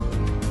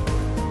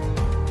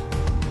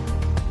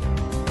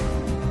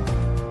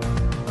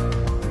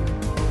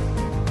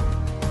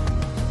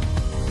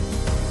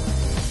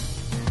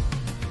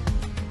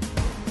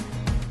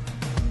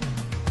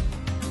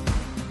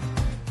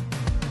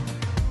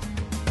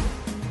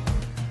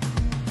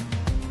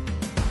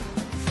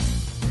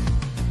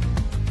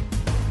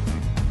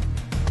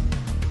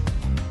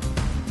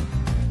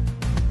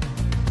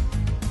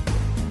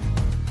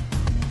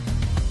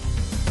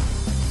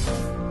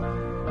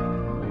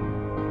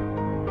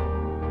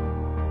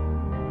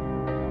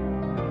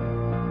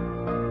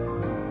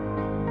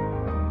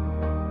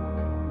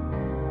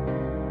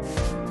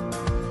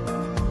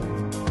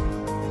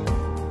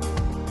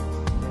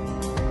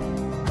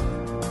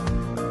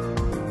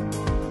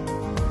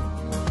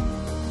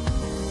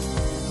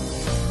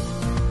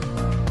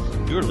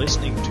You're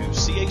listening to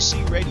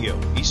CAC Radio,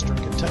 Eastern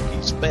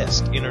Kentucky's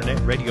best internet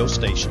radio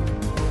station.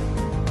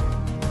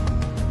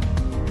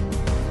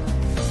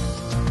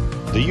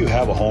 Do you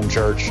have a home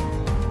church?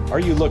 Are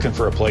you looking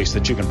for a place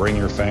that you can bring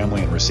your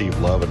family and receive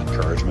love and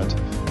encouragement?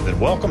 Then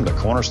welcome to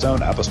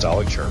Cornerstone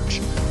Apostolic Church,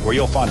 where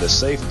you'll find a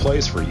safe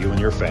place for you and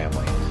your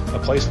family. A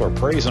place where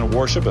praise and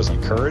worship is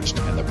encouraged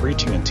and the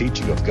preaching and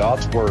teaching of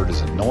God's Word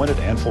is anointed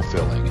and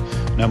fulfilling.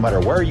 No matter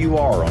where you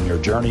are on your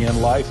journey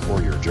in life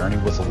or your journey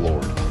with the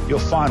Lord, you'll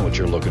find what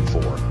you're looking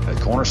for at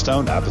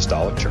Cornerstone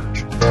Apostolic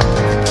Church. On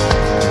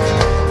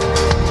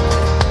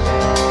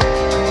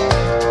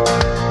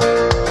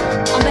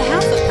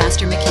behalf of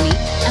Pastor McKinney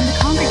and the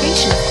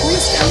congregation of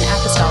Cornerstone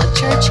Apostolic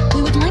Church,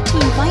 we would like to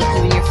invite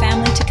you and your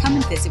family to come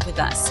and visit with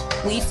us.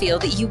 We feel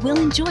that you will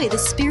enjoy the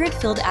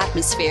Spirit-filled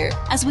atmosphere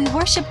as we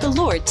worship the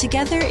Lord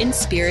together in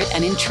spirit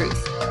and in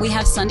truth. We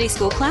have Sunday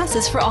school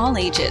classes for all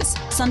ages,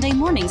 Sunday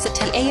mornings at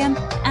 10 a.m.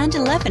 and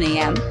 11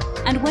 a.m.,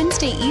 and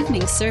Wednesday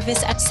evening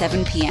service at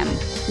 7 p.m.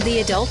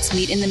 The adults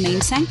meet in the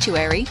main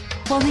sanctuary,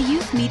 while the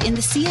youth meet in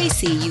the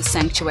CAC Youth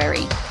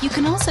Sanctuary. You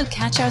can also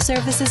catch our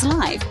services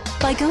live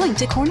by going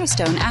to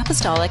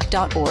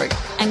cornerstoneapostolic.org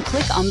and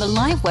click on the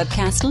live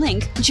webcast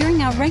link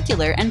during our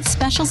regular and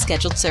special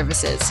scheduled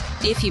services.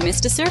 If you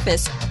missed a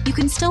service, you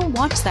can still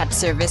watch that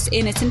service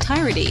in its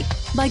entirety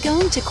by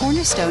going to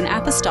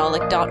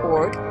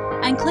cornerstoneapostolic.org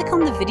and click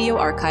on the video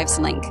archives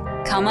link.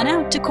 Come on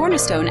out to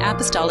Cornerstone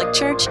Apostolic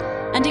Church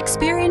and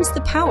experience the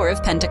power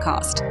of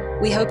Pentecost.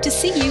 We hope to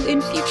see you in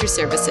future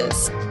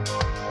services.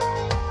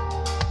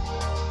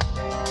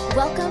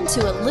 Welcome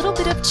to a little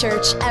bit of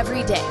church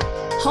every day.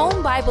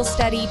 Home Bible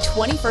Study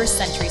 21st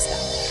Century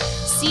Style.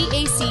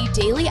 CAC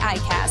Daily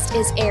iCast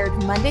is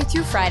aired Monday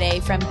through Friday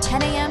from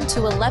 10 a.m.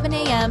 to 11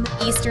 a.m.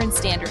 Eastern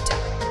Standard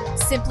Time.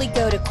 Simply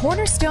go to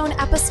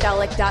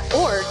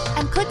cornerstoneapostolic.org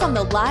and click on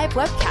the live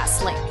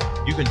webcast link.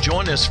 You can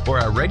join us for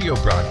our radio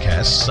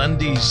broadcast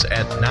Sundays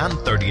at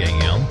 9:30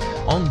 a.m.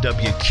 on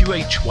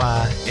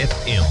WQHY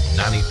FM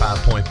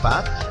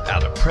 95.5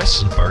 out of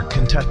Prestonsburg,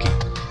 Kentucky.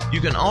 You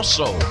can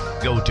also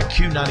go to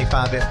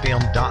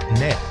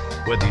Q95FM.net,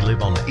 whether you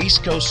live on the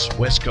East Coast,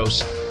 West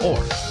Coast,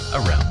 or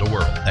around the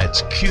world.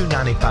 That's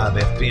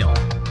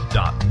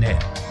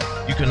Q95FM.net.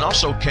 You can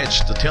also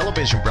catch the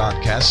television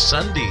broadcast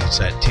Sundays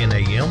at 10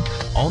 a.m.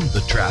 on the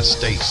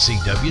Tri-State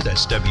CW,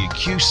 that's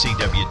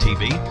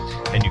WQCW-TV,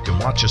 and you can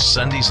watch us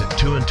Sundays at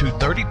 2 and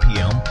 2:30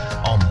 p.m.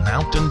 on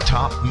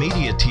Mountaintop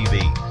Media TV.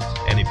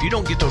 And if you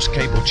don't get those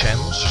cable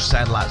channels or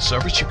satellite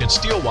service, you can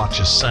still watch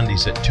us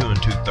Sundays at 2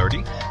 and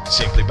 2:30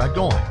 simply by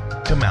going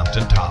to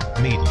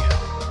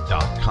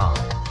mountaintopmedia.com.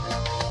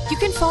 You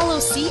can follow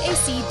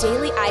CAC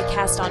Daily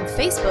iCast on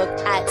Facebook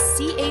at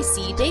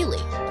CAC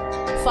Daily.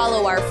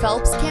 Follow our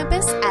Phelps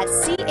campus at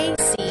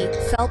CAC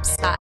Phelps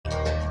I,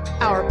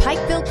 our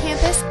Pikeville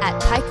campus at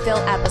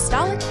Pikeville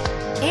Apostolic,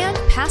 and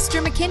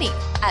Pastor McKinney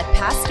at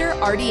Pastor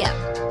RDM.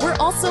 We're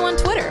also on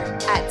Twitter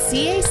at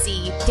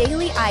CAC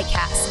Daily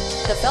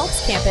iCast, the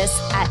Phelps campus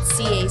at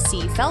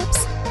CAC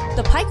Phelps,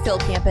 the Pikeville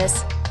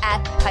campus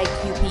at Pike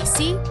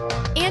UPC,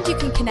 and you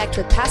can connect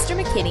with Pastor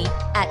McKinney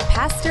at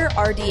Pastor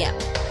RDM.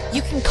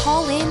 You can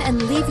call in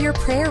and leave your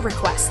prayer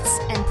requests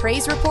and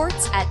praise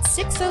reports at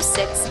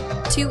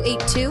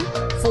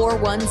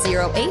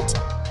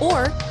 606-282-4108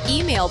 or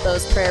email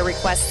those prayer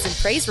requests and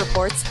praise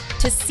reports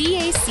to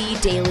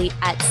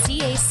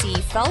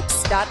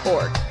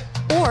cacdaily@cacphelps.org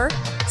or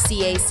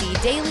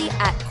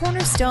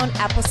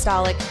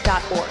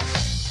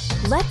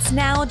cacdaily@cornerstoneapostolic.org. Let's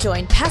now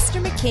join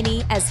Pastor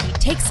McKinney as he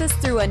takes us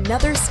through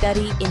another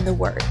study in the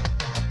Word.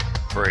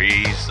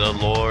 Praise the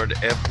Lord,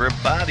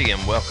 everybody,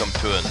 and welcome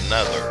to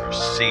another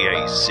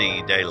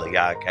CAC Daily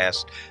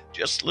iCast.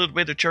 Just a little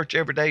bit of church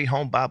every day,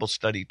 home Bible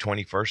study,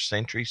 21st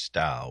century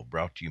style,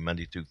 brought to you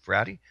Monday through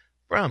Friday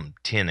from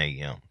 10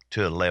 a.m.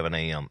 to 11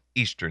 a.m.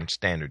 Eastern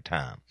Standard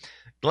Time.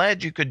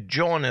 Glad you could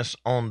join us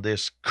on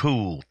this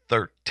cool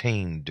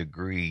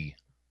 13-degree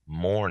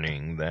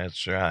morning.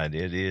 That's right,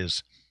 it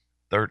is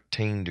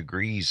 13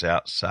 degrees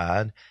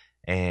outside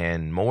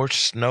and more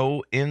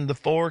snow in the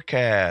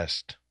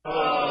forecast.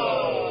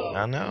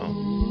 I know.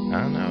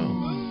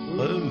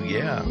 Oh,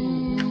 yeah.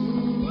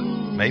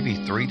 Maybe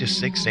 3 to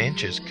 6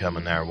 inches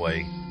coming our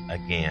way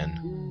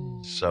again.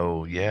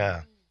 So,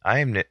 yeah,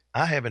 I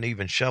haven't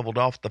even shoveled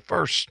off the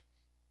first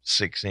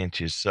 6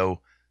 inches.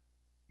 So,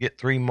 get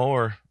 3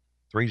 to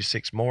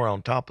 6 more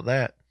on top of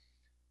that.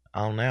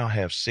 I'll now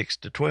have 6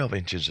 to 12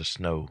 inches of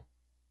snow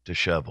to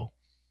shovel.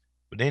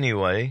 But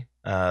anyway,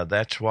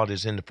 that's what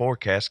is in the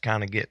forecast,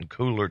 kind of getting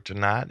cooler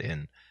tonight,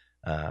 and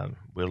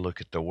we'll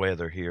look at the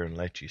weather here and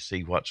let you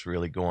see what's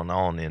really going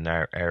on in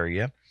our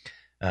area.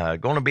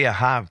 Going to be a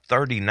high of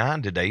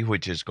 39 today,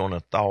 which is going to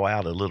thaw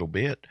out a little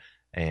bit,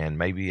 and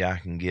maybe I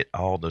can get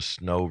all the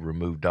snow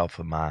removed off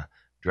of my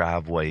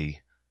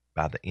driveway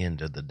by the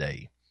end of the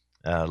day.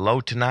 Low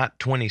tonight,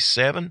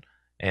 27,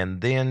 and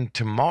then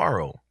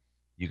tomorrow,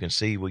 you can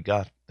see we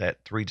got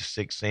that 3 to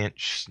 6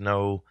 inch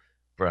snow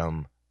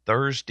from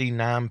Thursday,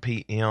 9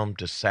 p.m.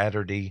 to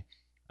Saturday,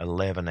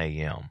 11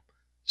 a.m.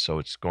 So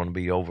it's going to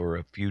be over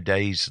a few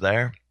days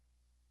there.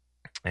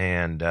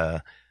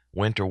 and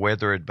winter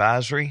weather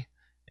advisory,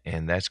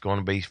 and that's going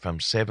to be from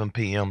 7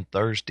 p.m.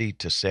 Thursday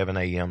to 7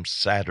 a.m.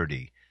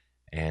 Saturday.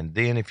 And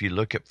then if you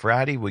look at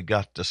Friday, we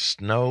got the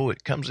snow.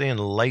 It comes in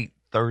late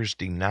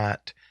Thursday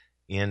night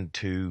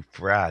into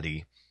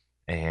Friday,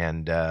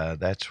 and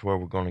that's where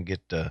we're going to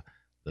get the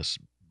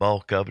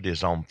bulk of it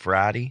is on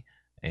Friday,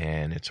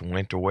 and it's a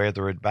winter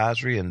weather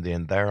advisory. And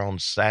then there on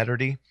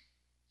Saturday,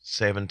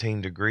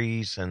 17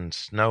 degrees and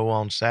snow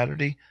on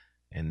Saturday,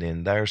 and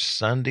then there's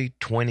Sunday,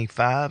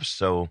 25.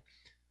 So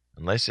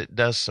unless it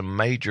does some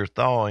major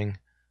thawing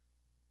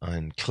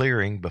and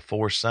clearing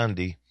before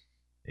Sunday,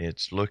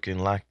 it's looking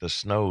like the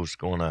snow's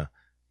going to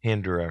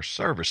hinder our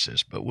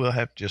services, but we'll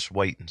have to just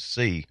wait and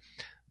see.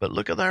 But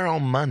look at there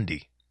on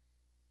Monday.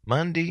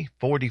 Monday,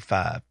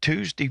 45.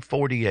 Tuesday,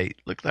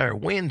 48. Look there.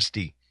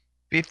 Wednesday,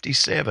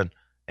 57.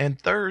 And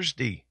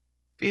Thursday,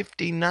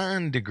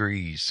 59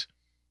 degrees.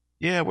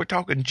 Yeah, we're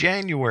talking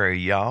January,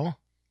 y'all.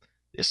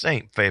 This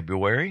ain't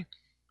February.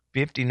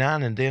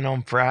 59, and then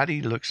on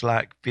Friday, looks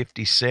like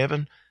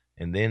 57,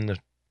 and then the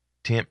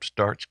temp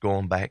starts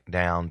going back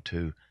down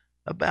to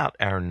about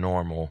our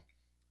normal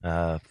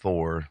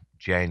for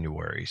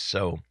January.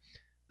 So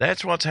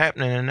that's what's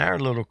happening in our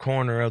little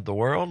corner of the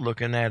world.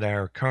 Looking at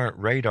our current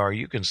radar,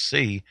 you can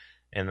see,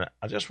 and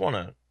I just want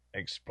to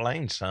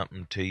explain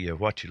something to you,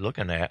 what you're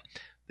looking at.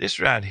 This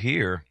right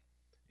here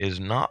is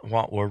not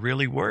what we're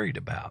really worried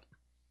about.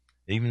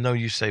 Even though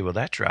you say, well,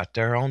 that's right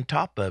there on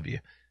top of you.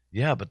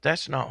 Yeah, but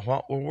that's not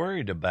what we're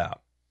worried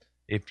about.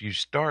 If you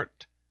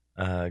start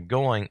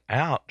going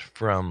out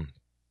from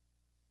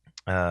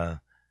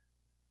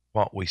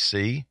what we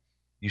see,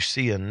 you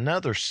see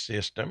another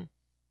system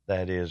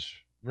that is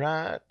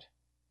right,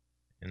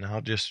 and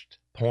I'll just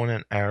point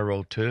an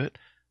arrow to it,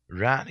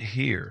 right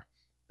here.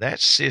 That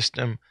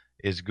system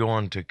is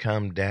going to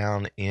come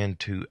down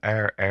into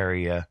our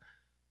area,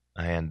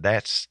 and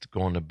that's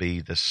going to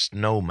be the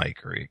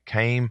snowmaker. It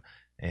came,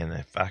 and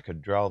if I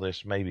could draw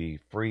this maybe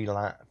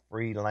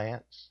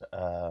freelance,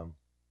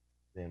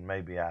 then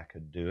maybe I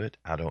could do it.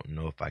 I don't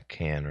know if I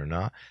can or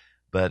not,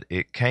 but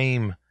it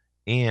came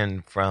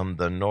in from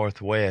the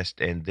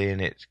northwest, and then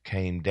it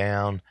came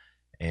down,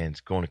 and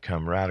it's going to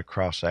come right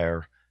across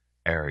our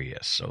area.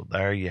 So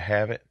there you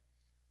have it.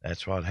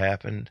 That's what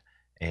happened,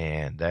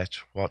 and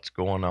that's what's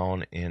going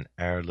on in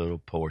our little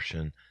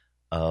portion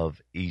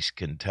of East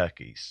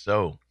Kentucky.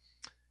 So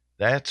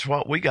that's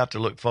what we got to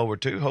look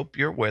forward to. Hope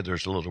your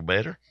weather's a little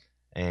better,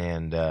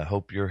 and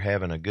hope you're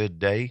having a good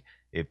day.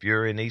 If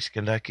you're in East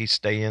Kentucky,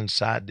 stay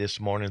inside this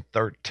morning.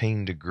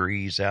 13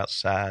 degrees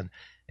outside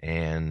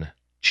and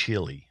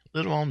chilly, a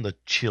little on the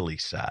chilly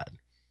side,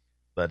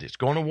 but it's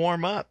going to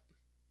warm up.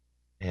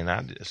 And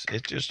it's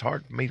just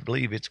hard for me to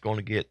believe it's going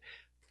to get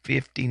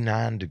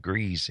 59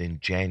 degrees in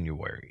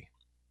January,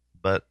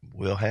 but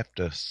we'll have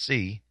to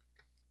see.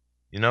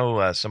 You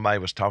know, somebody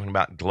was talking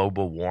about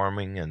global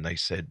warming, and they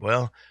said,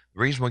 well,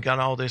 the reason we got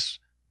all this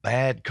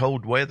bad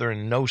cold weather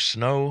and no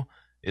snow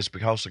is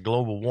because of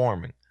global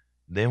warming.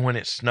 Then when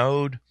it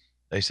snowed,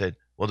 they said,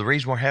 well, the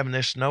reason we're having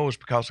this snow is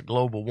because of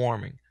global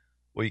warming.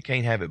 Well, you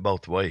can't have it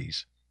both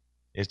ways.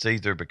 It's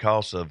either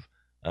because of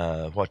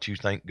what you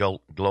think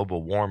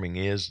global warming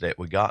is, that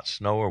we got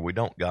snow, or we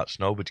don't got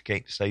snow, but you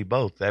can't say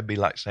both. That'd be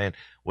like saying,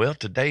 well,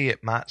 today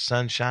it might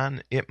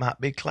sunshine, it might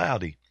be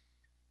cloudy.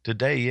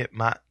 Today it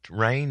might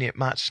rain, it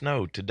might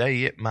snow.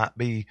 Today it might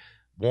be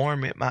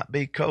warm, it might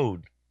be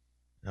cold.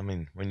 I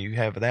mean, when you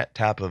have that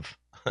type of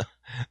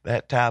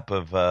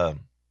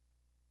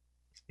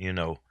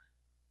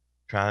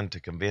trying to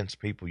convince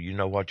people you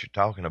know what you're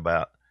talking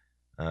about,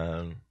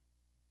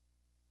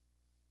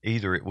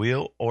 either it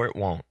will or it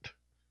won't.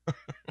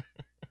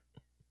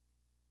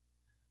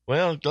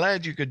 Well,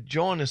 glad you could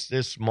join us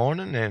this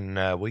morning,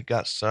 and we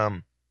got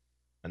some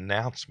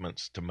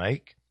announcements to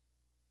make.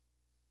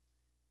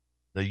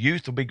 The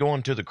youth will be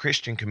going to the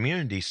Christian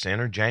Community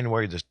Center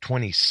January the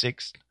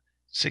 26th,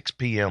 6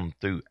 p.m.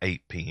 through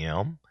 8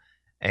 p.m.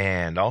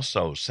 And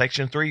also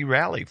Section 3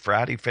 Rally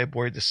Friday,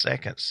 February the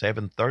 2nd,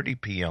 7:30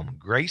 p.m.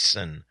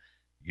 Grayson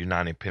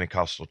United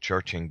Pentecostal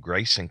Church in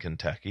Grayson,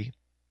 Kentucky.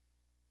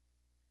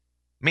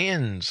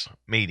 Men's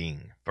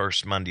meeting,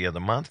 first Monday of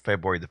the month,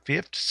 February the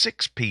 5th,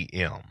 6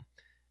 p.m.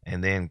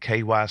 And then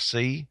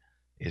KYC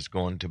is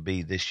going to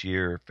be this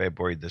year,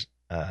 February the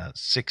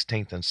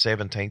 16th and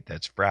 17th.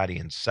 That's Friday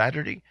and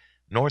Saturday.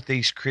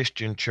 Northeast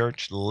Christian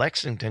Church,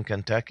 Lexington,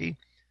 Kentucky.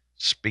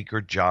 Speaker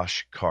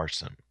Josh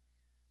Carson.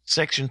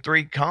 Section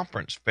 3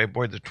 Conference,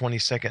 February the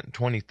 22nd and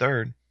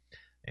 23rd.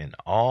 And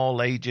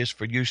all ages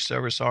for youth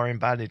service are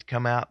invited to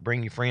come out.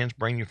 Bring your friends,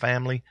 bring your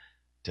family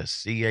to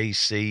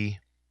CAC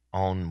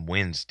on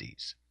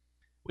Wednesdays.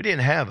 We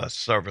didn't have a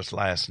service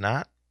last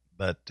night,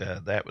 but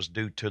that was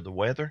due to the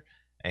weather,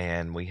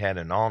 and we had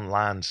an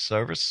online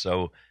service.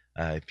 So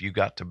if you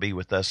got to be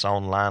with us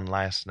online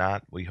last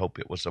night, we hope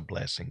it was a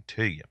blessing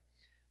to you.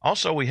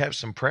 Also, we have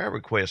some prayer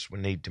requests we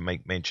need to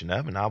make mention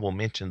of, and I will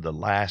mention the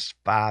last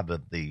 5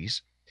 of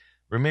these.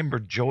 Remember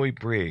Joy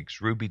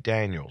Briggs, Ruby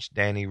Daniels,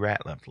 Danny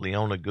Ratliff,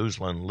 Leona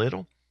Guzlin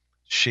Little,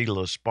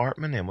 Sheila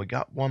Spartman, and we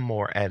got one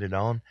more added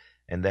on,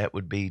 and that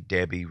would be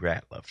Debbie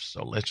Ratliff.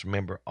 So let's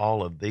remember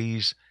all of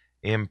these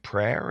in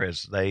prayer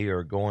as they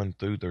are going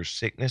through their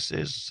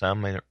sicknesses.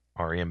 Some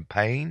are in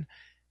pain,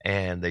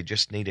 and they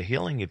just need a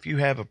healing. If you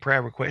have a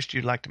prayer request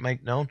you'd like to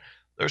make known,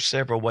 there's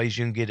several ways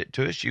you can get it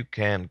to us. You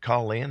can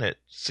call in at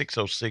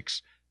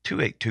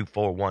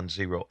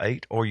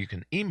 606-282-4108, or you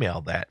can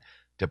email that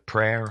to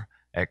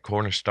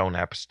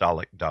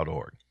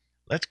prayer@cornerstoneapostolic.org.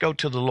 Let's go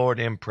to the Lord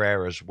in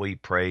prayer as we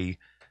pray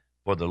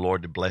for the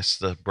Lord to bless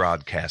the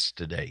broadcast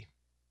today.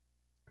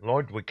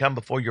 Lord, we come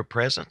before your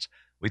presence.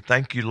 We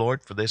thank you,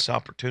 Lord, for this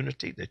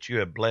opportunity that you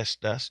have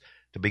blessed us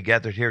to be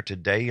gathered here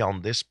today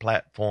on this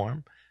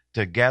platform,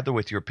 to gather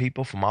with your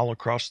people from all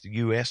across the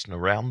U.S. and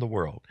around the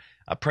world.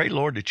 I pray,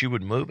 Lord, that you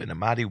would move in a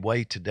mighty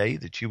way today,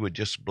 that you would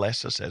just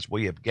bless us as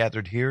we have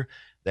gathered here,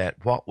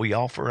 that what we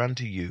offer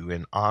unto you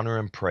in honor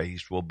and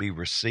praise will be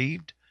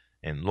received.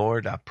 And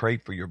Lord, I pray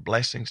for your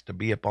blessings to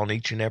be upon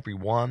each and every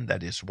one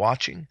that is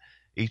watching,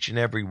 each and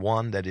every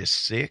one that is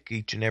sick,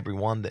 each and every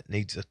one that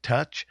needs a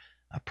touch.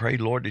 I pray,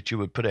 Lord, that you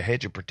would put a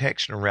hedge of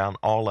protection around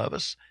all of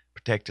us,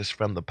 protect us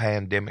from the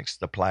pandemics,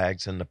 the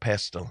plagues, and the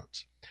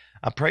pestilence.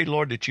 I pray,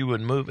 Lord, that you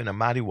would move in a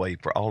mighty way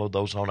for all of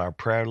those on our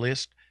prayer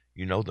list.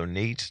 You know their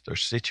needs, their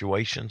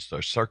situations,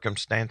 their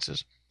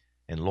circumstances.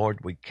 And Lord,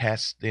 we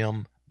cast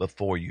them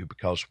before you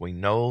because we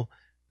know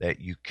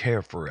that you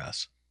care for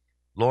us.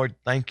 Lord,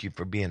 thank you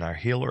for being our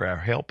healer, our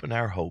help, and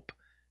our hope,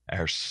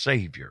 our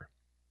Savior,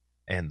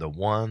 and the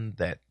one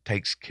that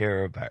takes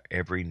care of our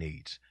every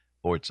needs.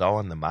 For it's all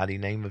in the mighty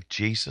name of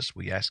Jesus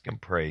we ask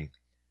and pray.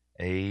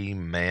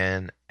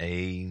 Amen,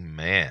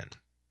 amen.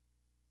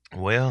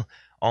 Well,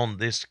 on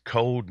this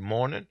cold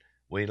morning,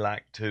 we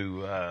like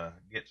to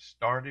get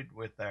started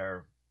with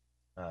our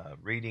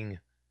reading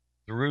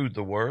through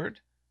the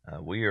Word.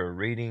 We are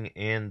reading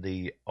in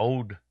the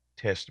Old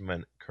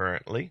Testament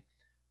currently,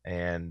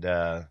 and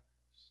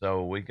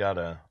so we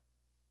got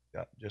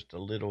just a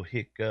little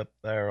hiccup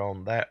there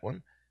on that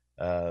one,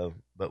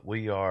 but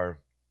we are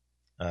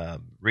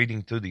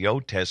reading through the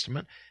Old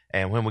Testament,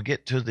 and when we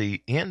get to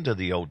the end of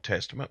the Old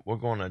Testament, we're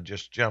going to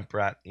just jump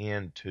right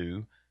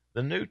into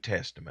the New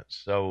Testament.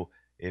 So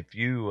if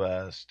you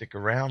stick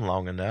around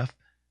long enough,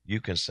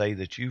 you can say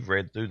that you've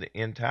read through the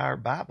entire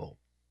Bible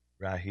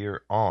right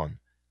here on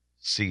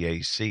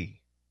CAC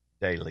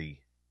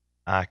Daily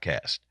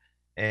iCast.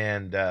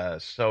 And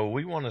so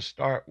we want to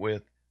start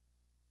with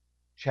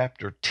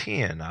chapter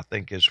 10, I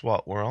think is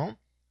what we're on,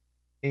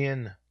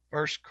 in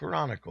 1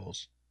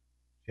 Chronicles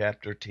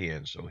chapter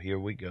 10. So here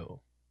we go.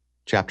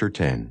 Chapter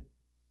 10.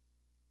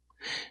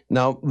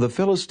 Now the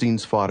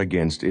Philistines fought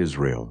against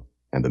Israel,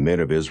 and the men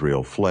of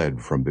Israel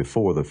fled from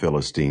before the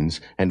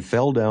Philistines, and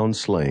fell down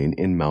slain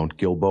in Mount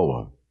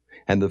Gilboa.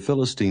 And the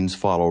Philistines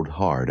followed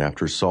hard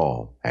after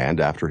Saul, and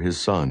after his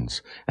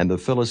sons. And the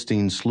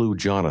Philistines slew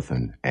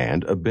Jonathan,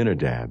 and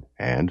Abinadab,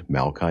 and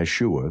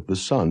Malchishua, the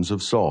sons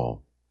of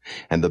Saul.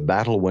 And the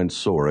battle went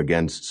sore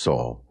against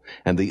Saul,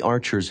 and the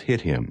archers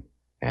hit him,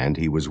 and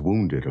he was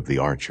wounded of the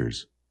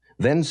archers.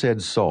 Then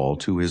said Saul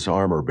to his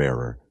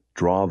armor-bearer,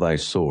 Draw thy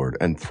sword,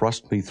 and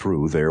thrust me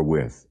through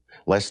therewith,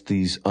 lest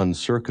these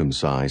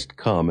uncircumcised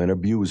come and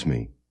abuse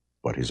me.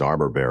 But his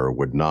armor-bearer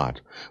would not,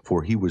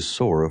 for he was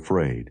sore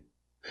afraid.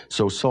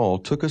 So Saul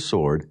took a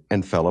sword,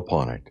 and fell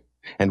upon it.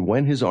 And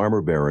when his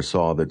armor-bearer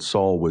saw that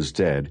Saul was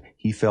dead,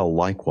 he fell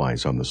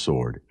likewise on the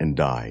sword, and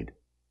died.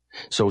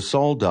 So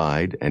Saul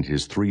died, and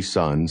his 3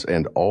 sons,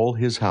 and all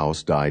his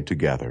house died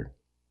together.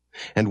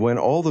 And when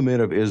all the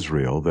men of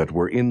Israel that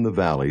were in the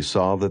valley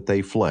saw that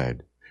they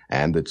fled,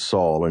 and that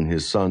Saul and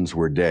his sons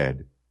were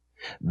dead,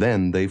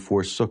 then they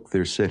forsook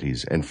their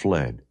cities and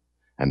fled,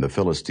 and the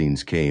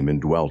Philistines came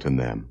and dwelt in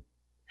them.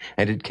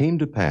 And it came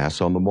to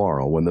pass on the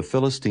morrow, when the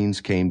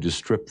Philistines came to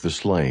strip the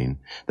slain,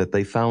 that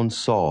they found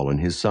Saul and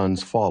his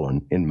sons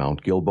fallen in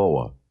Mount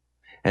Gilboa.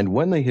 And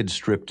when they had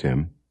stripped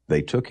him,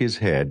 they took his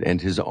head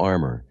and his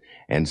armor,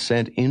 and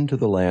sent into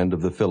the land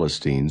of the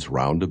Philistines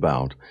round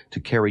about, to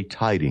carry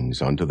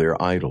tidings unto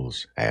their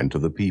idols and to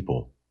the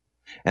people.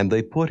 And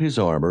they put his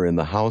armor in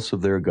the house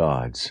of their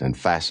gods, and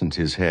fastened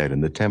his head in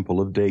the temple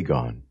of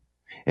Dagon.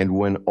 And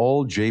when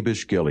all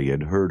Jabesh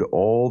Gilead heard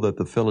all that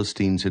the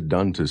Philistines had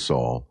done to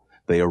Saul,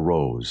 they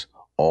arose,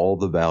 all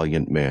the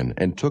valiant men,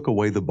 and took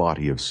away the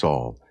body of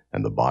Saul,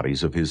 and the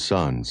bodies of his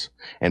sons,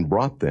 and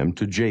brought them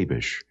to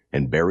Jabesh,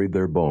 and buried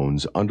their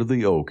bones under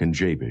the oak in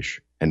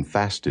Jabesh, and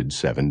fasted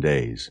 7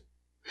 days.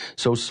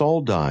 So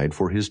Saul died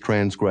for his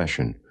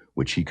transgression,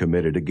 which he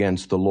committed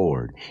against the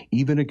Lord,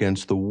 even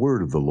against the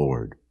word of the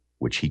Lord,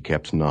 which he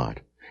kept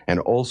not,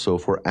 and also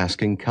for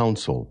asking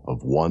counsel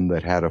of one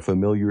that had a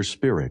familiar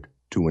spirit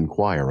to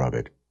inquire of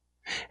it,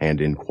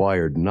 and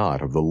inquired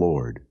not of the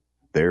Lord.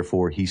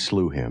 Therefore he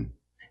slew him,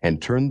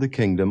 and turned the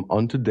kingdom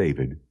unto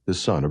David, the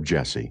son of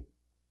Jesse.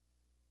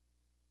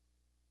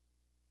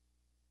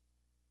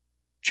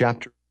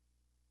 Chapter.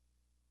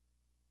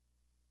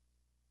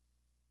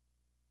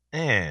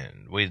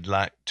 And we'd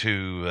like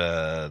to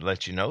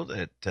let you know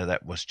that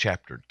that was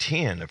chapter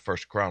 10 of 1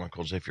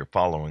 Chronicles, if you're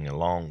following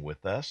along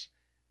with us.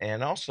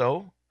 And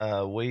also,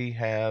 we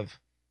have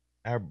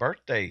our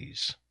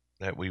birthdays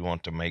that we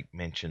want to make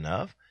mention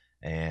of.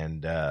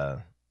 And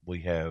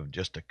we have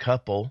just a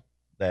couple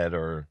that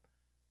are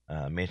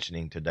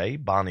mentioning today.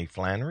 Bonnie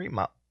Flannery,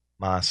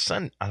 my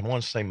son, I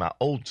want to say my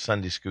old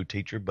Sunday school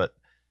teacher, but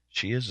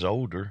she is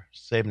older,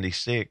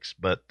 76.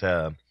 But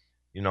I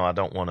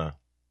don't want to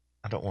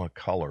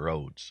call her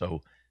old.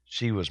 So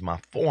she was my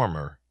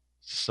former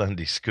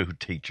Sunday school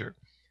teacher.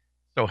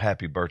 So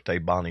happy birthday,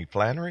 Bonnie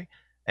Flannery,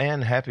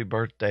 and happy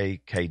birthday,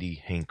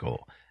 Katie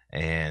Hinkle.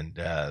 And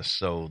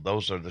so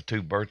those are the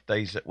two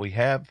birthdays that we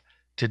have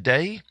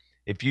today.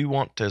 If you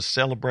want to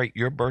celebrate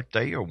your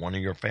birthday or one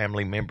of your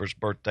family members'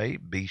 birthday,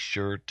 be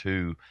sure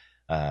to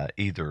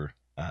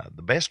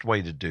the best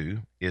way to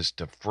do is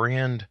to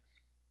friend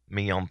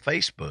me on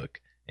Facebook,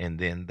 and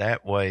then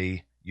that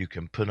way you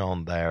can put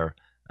on there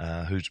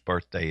whose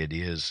birthday it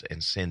is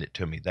and send it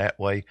to me that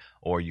way,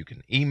 or you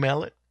can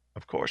email it.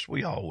 Of course,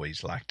 we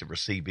always like to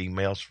receive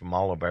emails from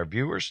all of our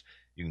viewers.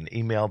 You can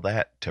email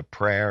that to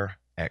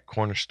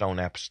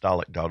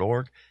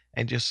prayer@cornerstoneapostolic.org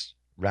and just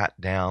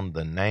write down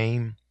the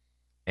name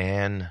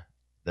and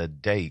the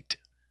date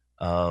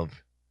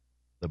of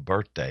the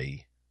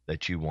birthday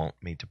that you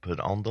want me to put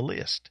on the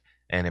list.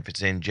 And if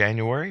it's in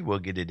January, we'll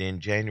get it in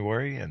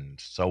January, and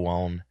so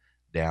on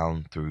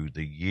down through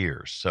the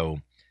year.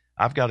 So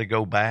I've got to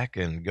go back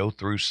and go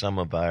through some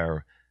of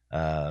our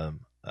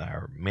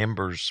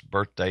members'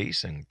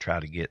 birthdays and try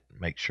to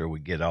make sure we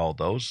get all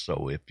those.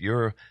 So if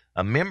you're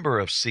a member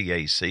of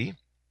CAC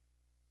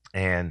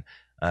and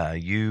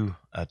you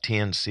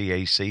attend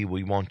CAC,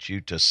 we want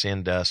you to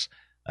send us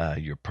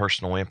your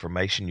personal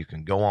information. You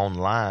can go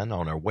online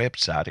on our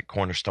website at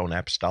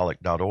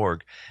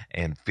cornerstoneapostolic.org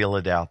and fill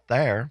it out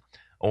there,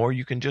 or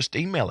you can just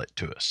email it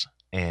to us.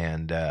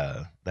 And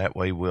that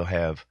way we'll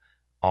have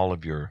all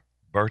of your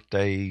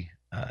birthday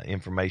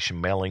information,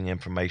 mailing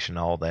information,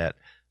 all that,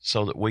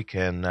 so that we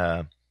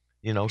can,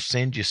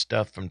 send you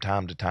stuff from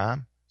time to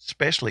time,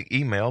 especially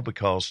email,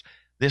 because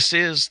this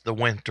is the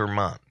winter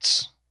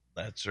months.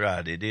 That's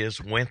right. It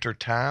is winter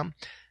time.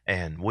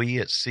 And we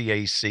at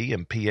CAC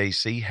and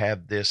PAC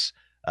have this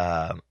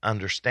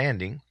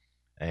understanding.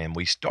 And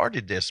we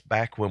started this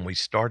back when we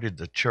started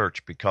the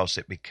church, because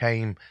it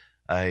became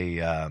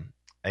a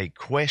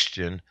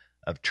question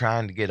of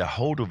trying to get a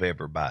hold of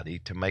everybody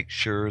to make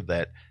sure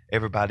that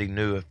everybody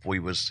knew if we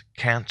was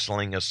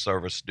canceling a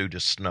service due to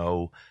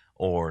snow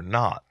or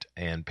not.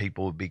 And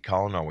people would be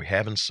calling, are we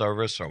having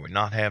service? Are we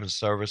not having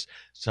service?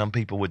 Some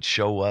people would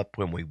show up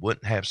when we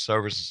wouldn't have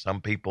service.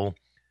 Some people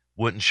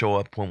wouldn't show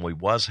up when we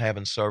was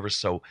having service.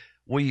 So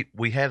we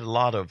had a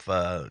lot of,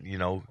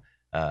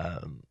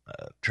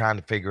 trying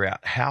to figure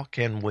out how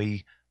can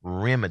we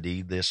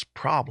remedy this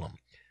problem.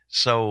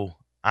 So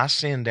I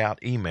send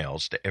out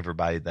emails to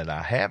everybody that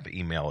I have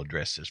email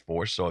addresses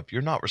for. So if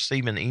you're not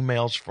receiving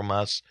emails from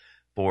us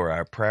for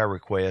our prayer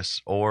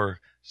requests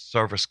or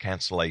service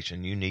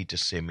cancellation, you need to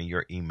send me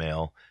your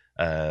email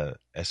as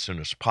soon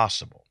as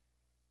possible.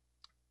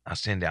 I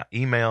send out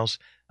emails.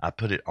 I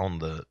put it on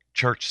the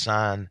church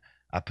sign.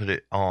 I put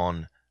it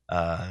on,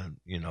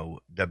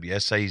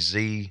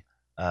 WSAZ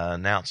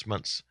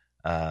announcements,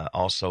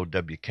 also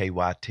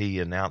WKYT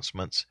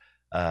announcements.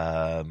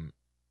 I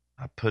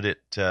put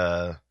it,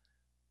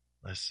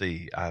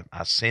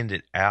 I send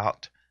it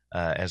out,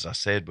 as I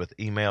said, with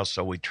emails.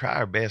 So we try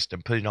our best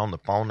and put it on the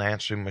phone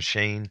answering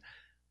machine.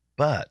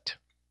 But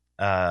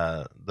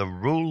the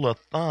rule of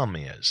thumb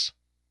is,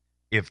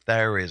 if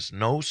there is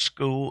no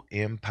school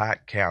in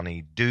Pike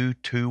County due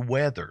to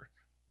weather,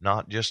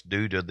 not just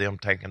due to them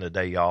taking a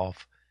day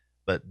off,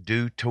 but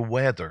due to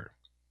weather,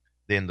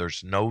 then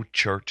there's no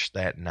church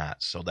that night.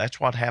 So that's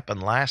what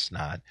happened last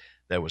night.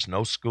 There was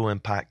no school in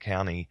Pike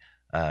County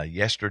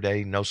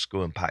yesterday, no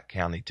school in Pike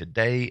County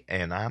today,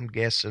 and I'm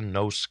guessing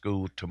no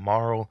school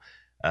tomorrow.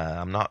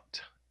 I'm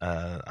not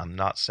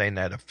saying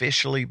that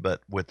officially,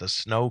 but with the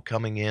snow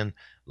coming in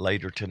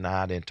later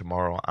tonight and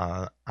tomorrow,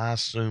 I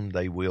assume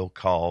they will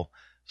call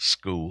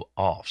school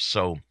off.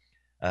 So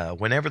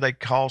whenever they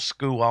call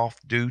school off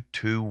due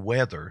to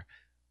weather,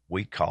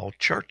 we call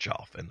church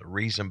off. And the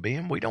reason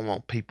being, we don't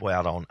want people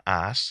out on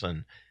ice.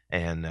 And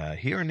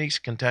here in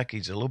East Kentucky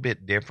is a little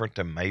bit different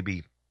than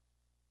maybe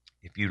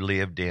if you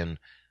lived in,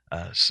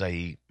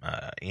 say,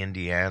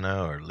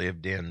 Indiana, or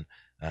lived in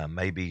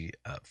maybe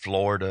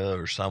Florida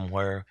or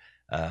somewhere,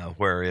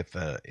 where if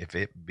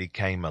it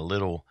became a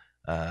little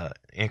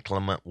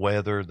inclement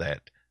weather,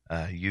 that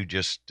you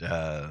just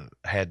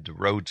had the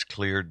roads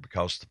cleared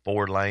because the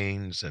 4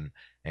 lanes, and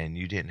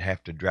you didn't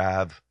have to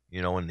drive,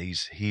 in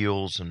these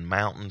hills and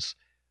mountains.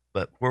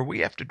 But where we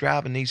have to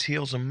drive in these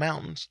hills and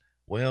mountains,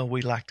 well,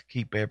 we like to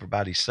keep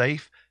everybody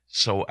safe.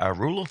 So our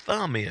rule of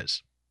thumb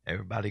is,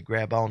 everybody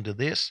grab onto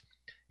this: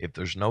 if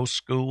there's no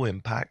school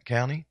in Pike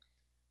County,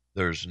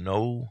 there's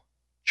no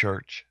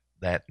church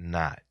that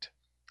night.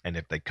 And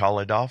if they call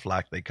it off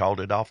like they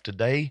called it off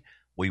today,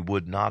 we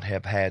would not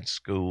have had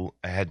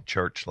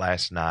church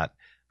last night,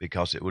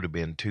 because it would have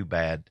been too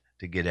bad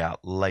to get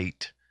out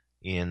late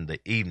in the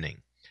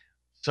evening.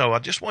 So I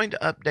just wanted to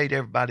update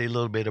everybody a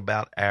little bit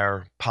about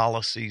our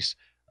policies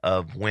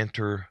of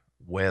winter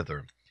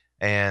weather.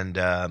 And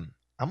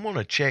I'm going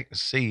to check and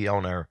see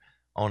on our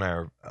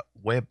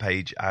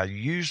webpage. I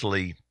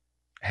usually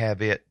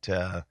have it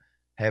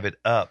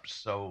up,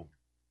 so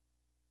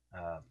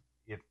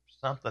if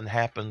something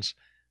happens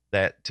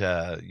that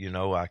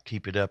I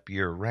keep it up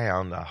year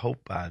round. I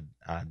hope I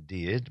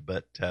did,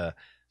 but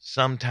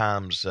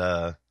sometimes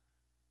I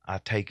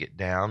take it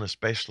down,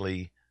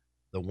 especially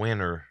the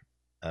winter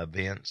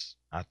events.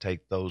 I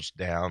take those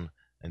down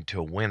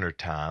until winter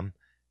time,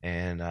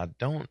 and I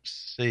don't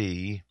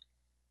see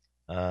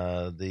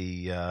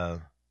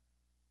the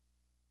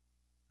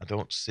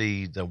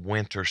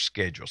winter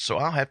schedule. So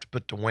I'll have to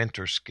put the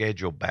winter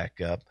schedule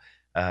back up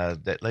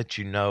that lets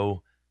you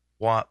know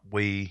what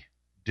we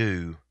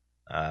do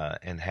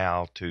and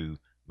how to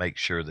make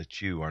sure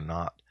that you are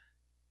not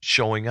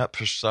showing up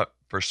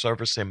for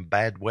service in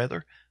bad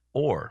weather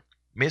or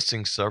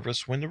missing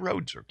service when the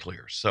roads are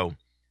clear. So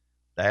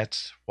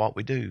that's what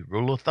we do.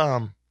 Rule of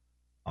thumb,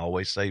 I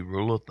always say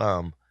rule of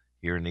thumb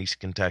here in East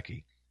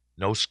Kentucky.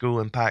 No school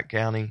in Pike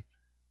County,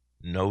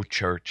 no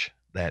church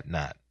that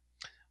night.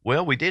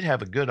 Well, we did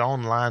have a good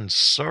online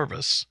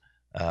service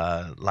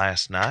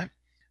last night,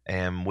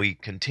 and we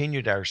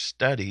continued our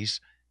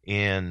studies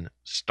in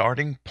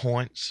starting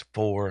points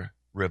for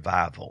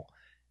revival.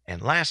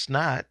 And last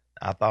night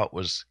I thought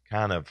was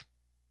kind of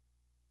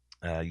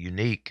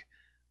unique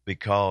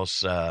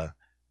because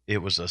it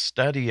was a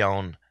study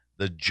on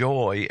the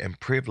joy and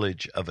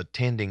privilege of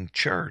attending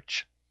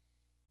church,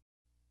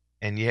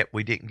 and yet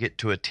we didn't get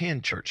to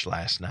attend church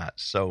last night.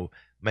 So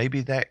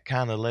maybe that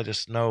kind of let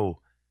us know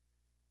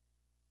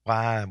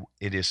why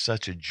it is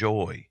such a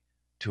joy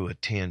to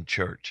attend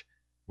church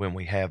when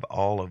we have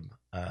all of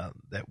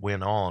that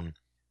went on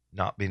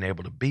not being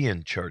able to be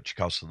in church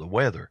because of the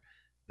weather,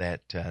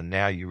 that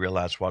now you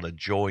realize what a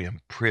joy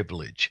and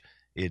privilege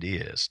it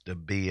is to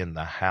be in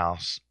the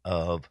house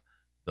of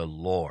the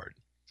Lord.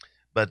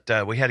 But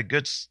we had a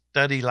good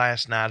study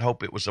last night.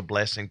 Hope it was a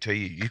blessing to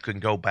you. You can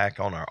go back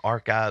on our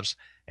archives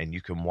and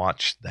you can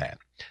watch that.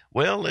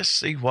 Well, let's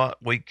see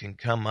what we can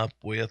come up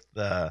with.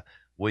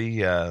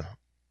 We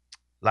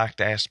like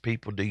to ask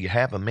people, do you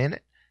have a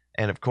minute?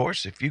 And of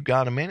course, if you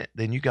got a minute,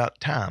 then you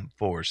got time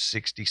for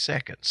 60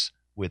 seconds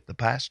with the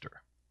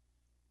pastor.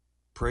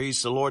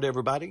 Praise the Lord,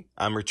 everybody.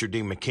 I'm Richard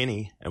D.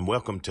 McKinney, and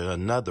welcome to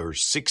another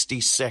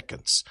 60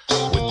 Seconds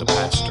with the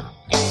pastor.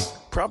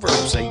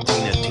 Proverbs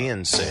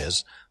 18:10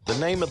 says, "The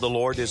name of the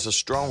Lord is a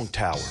strong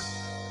tower.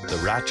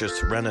 The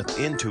righteous runneth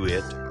into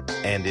it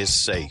and is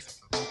safe."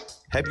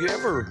 Have you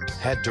ever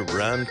had to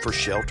run for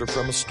shelter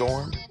from a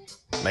storm?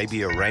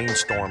 Maybe a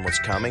rainstorm was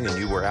coming and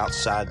you were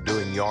outside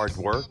doing yard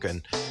work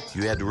and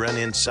you had to run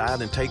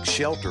inside and take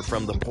shelter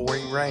from the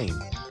pouring rain.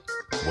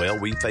 Well,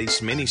 we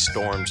face many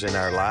storms in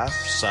our life,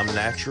 some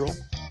natural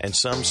and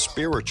some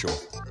spiritual,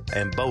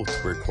 and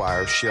both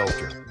require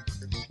shelter.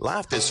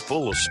 Life is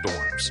full of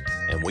storms,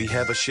 and we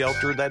have a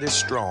shelter that is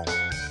strong.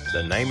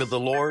 The name of the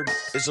Lord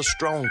is a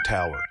strong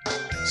tower,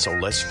 so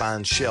let's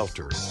find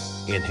shelter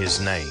in His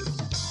name.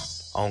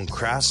 On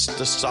Christ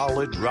the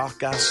solid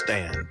rock I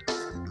stand,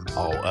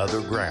 all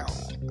other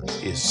ground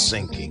is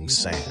sinking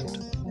sand.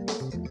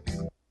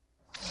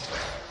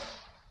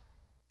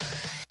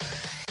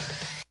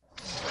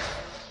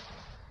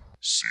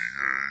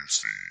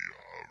 CAC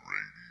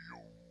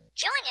Radio.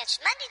 Join us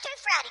Monday through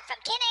Friday from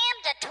 10 a.m.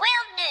 to 12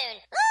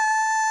 noon.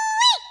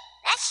 Woo-wee!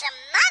 That's some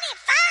mighty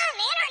fine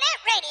internet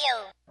radio.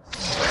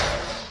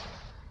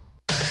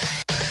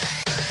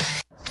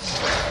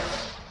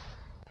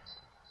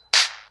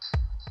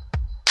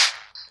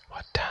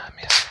 What time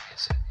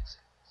is it?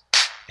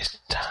 It's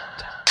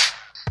time.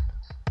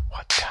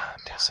 What time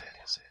is it?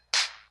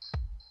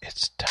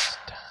 It's time.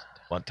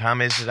 What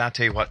time is it? I'll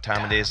tell you what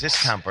time it is.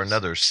 It's time for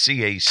another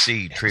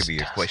CAC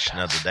Trivia Question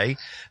of the Day.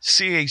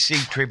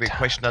 CAC Trivia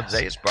Question of the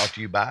Day is brought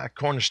to you by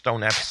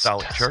Cornerstone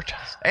Apostolic Church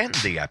and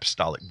the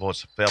Apostolic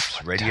Voice of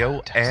Phelps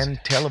radio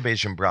and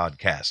television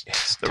broadcast.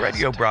 The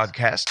radio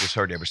broadcast is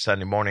heard every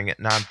Sunday morning at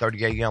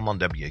 9:30 a.m. on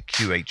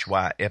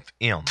WQHY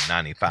FM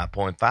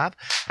 95.5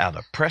 out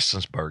of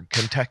Prestonsburg,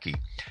 Kentucky.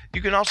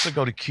 You can also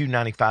go to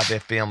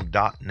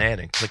Q95FM.net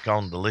and click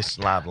on the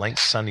Listen Live link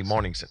Sunday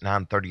mornings at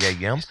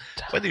 9:30 a.m.,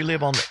 whether you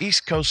live on the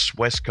East Coast,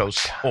 West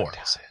Coast, or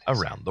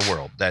around the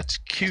world. That's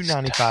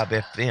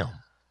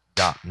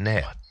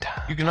Q95FM.net.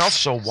 You can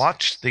also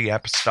watch the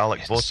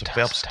Apostolic Voice of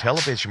Phelps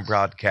television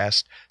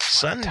broadcast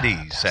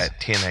Sundays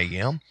at 10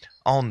 a.m.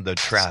 on the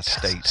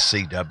Tri-State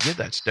CW.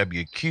 That's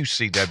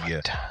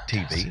WQCW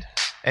TV.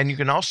 And you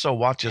can also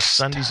watch us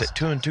Sundays at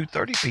 2 and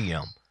 2:30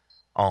 p.m.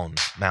 on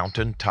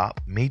Mountain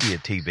Top Media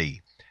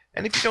TV.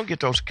 And if you don't get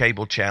those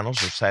cable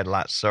channels or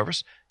satellite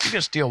service, you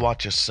can still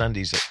watch us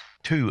Sundays at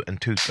 2 and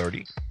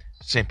 2:30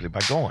 simply by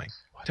going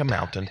to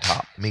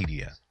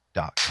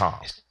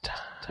mountaintopmedia.com.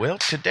 Well,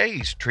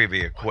 today's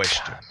trivia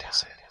question.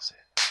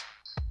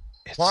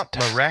 What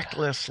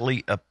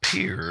miraculously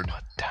appeared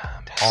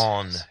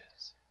on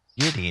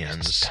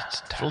Gideon's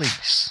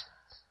fleece?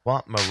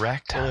 What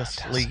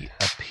miraculously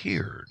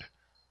appeared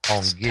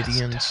on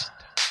Gideon's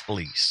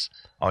fleece?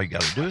 all you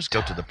got to do is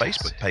go to the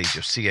Facebook page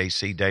of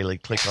CAC Daily,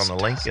 click on the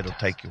link. It'll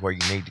take you where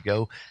you need to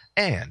go,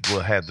 and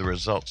we'll have the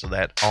results of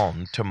that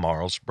on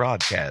tomorrow's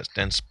broadcast.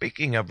 And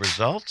speaking of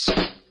results,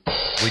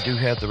 we do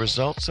have the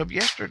results of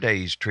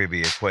yesterday's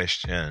trivia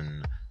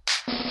question.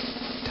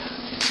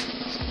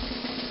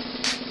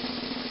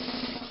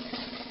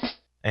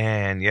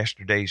 And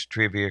yesterday's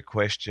trivia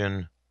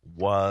question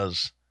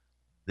was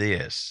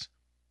this.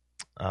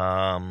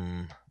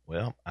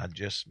 Well, I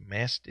just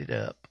messed it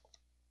up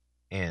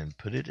and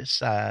put it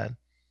aside.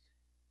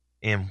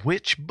 In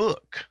which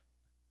book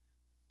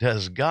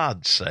does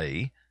God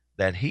say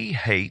that he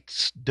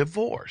hates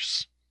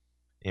divorce?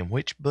 In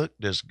which book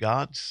does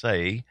God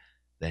say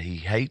that he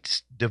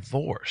hates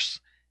divorce?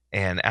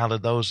 And out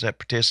of those that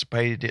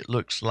participated, it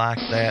looks like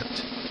that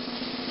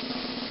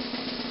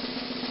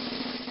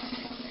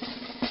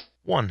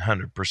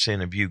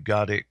 100% of you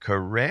got it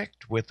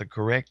correct with the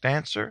correct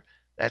answer.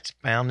 That's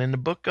found in the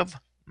book of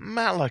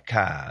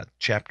Malachi,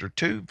 chapter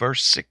 2,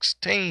 verse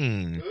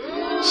 16.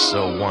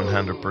 So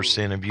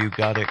 100% of you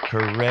got it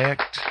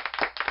correct.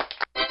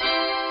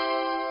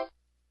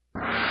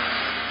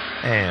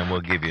 And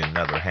we'll give you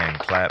another hand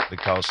clap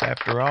because,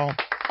 after all,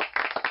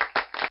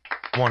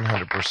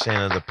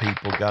 100% of the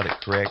people got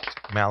it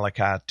correct.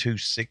 Malachi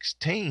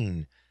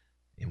 2:16.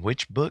 In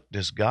which book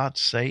does God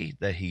say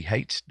that he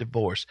hates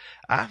divorce?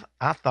 I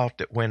thought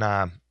that when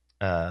I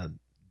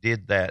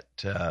did that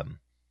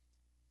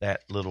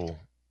little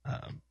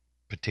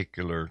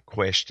particular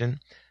question,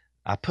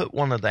 I put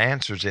one of the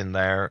answers in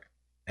there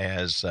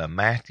as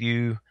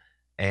Matthew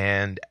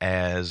and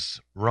as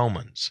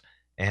Romans.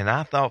 And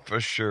I thought for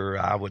sure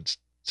I would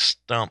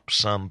stump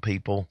some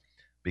people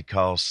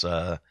because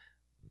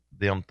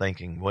them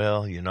thinking,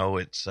 well, you know,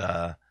 it's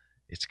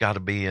got to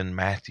be in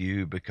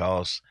Matthew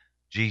because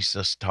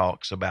Jesus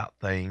talks about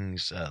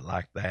things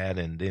like that,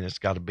 and then it's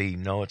got to be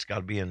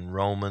in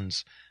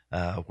Romans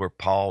where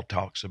Paul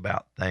talks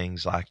about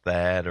things like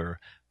that, or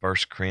 1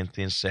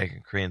 Corinthians,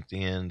 2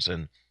 Corinthians,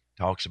 and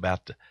talks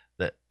about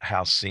the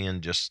how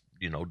sin just,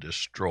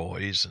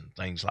 destroys and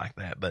things like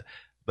that.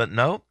 But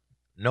no,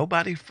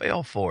 nobody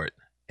fell for it.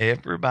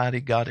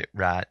 Everybody got it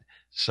right.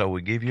 So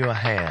we give you a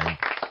hand.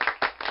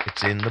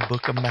 It's in the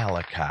book of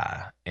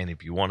Malachi, and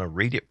if you want to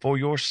read it for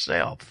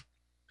yourself,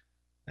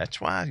 that's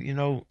why,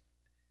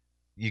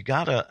 you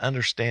got to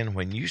understand,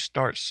 when you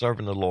start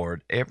serving the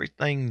Lord,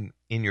 everything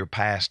in your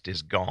past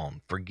is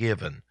gone,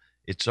 forgiven,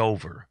 it's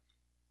over.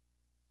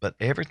 But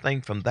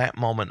everything from that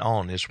moment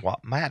on is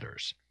what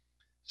matters.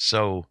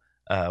 So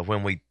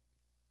when we,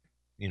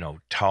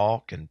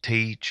 talk and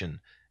teach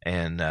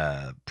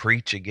and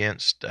preach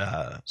against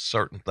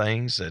certain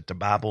things that the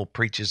Bible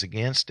preaches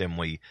against, and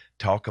we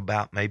talk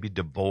about maybe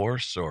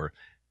divorce or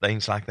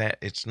things like that,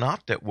 it's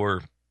not that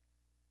we're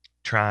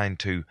trying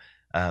to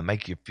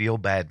make you feel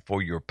bad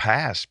for your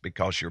past,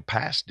 because your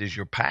past is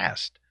your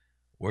past.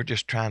 We're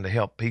just trying to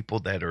help people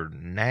that are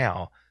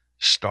now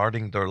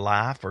starting their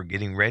life or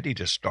getting ready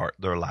to start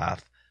their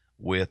life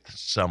with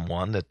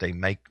someone, that they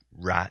make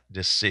right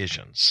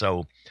decisions.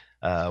 So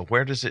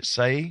where does it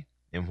say?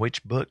 In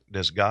which book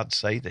does God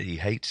say that he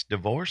hates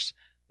divorce?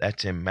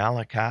 That's in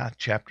Malachi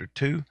chapter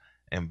 2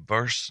 and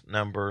verse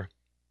number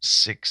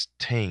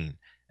 16.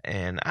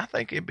 And I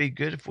think it'd be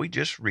good if we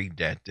just read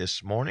that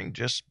this morning,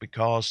 just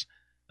because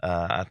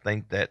I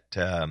think that,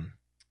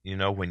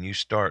 when you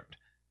start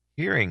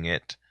hearing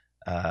it,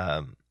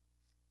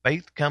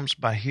 faith comes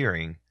by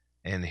hearing,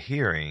 and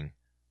hearing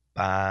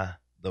by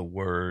the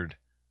word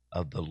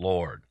of the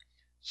Lord.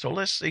 So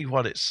let's see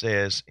what it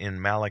says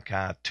in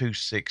Malachi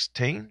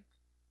 2:16.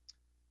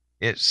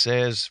 It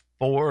says,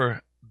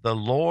 "For the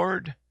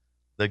Lord,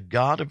 the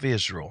God of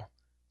Israel,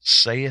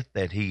 saith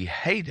that he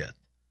hateth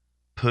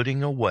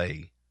putting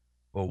away,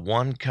 for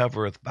one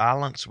covereth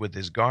violence with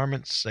his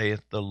garments,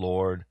 saith the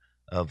Lord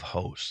of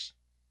hosts.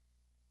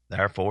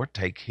 Therefore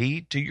take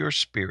heed to your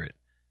spirit,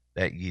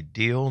 that ye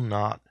deal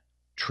not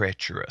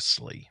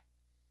treacherously."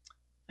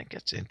 I think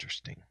that's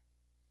interesting.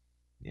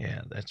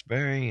 Yeah, that's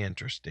very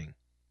interesting.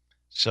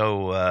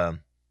 So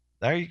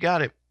there you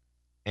got it,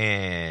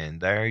 and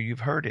there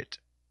you've heard it.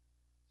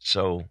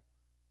 So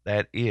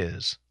that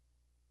is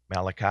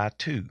Malachi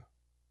 2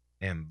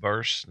 and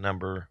verse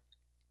number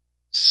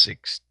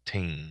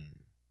 16.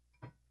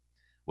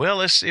 Well,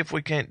 let's see if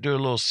we can't do a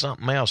little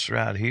something else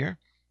right here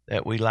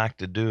that we like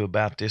to do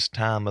about this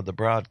time of the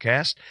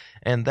broadcast,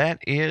 and that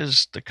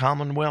is the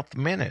Commonwealth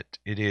Minute.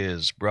 It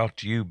is brought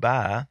to you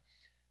by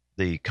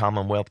the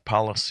Commonwealth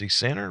Policy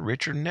Center.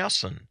 Richard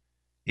Nelson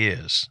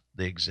is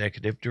the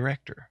executive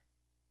director.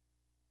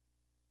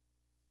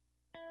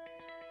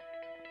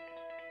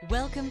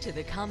 Welcome to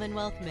the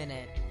Commonwealth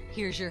Minute.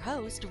 Here's your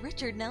host,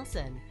 Richard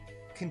Nelson.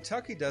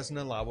 Kentucky doesn't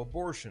allow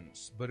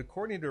abortions, but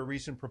according to a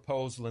recent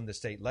proposal in the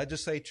state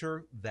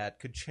legislature, that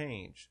could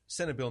change.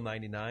 Senate Bill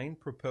 99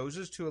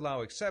 proposes to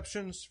allow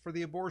exceptions for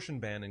the abortion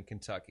ban in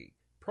Kentucky.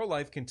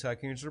 Pro-life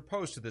Kentuckians are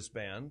opposed to this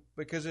ban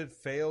because it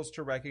fails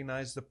to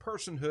recognize the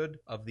personhood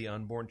of the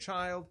unborn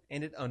child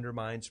and it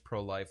undermines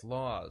pro-life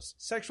laws.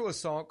 Sexual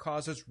assault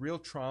causes real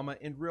trauma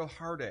and real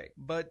heartache,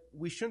 but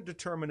we shouldn't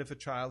determine if a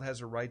child has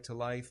a right to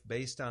life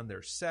based on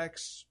their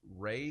sex,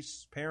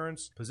 race,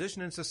 parents,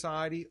 position in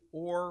society,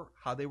 or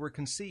how they were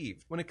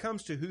conceived. When it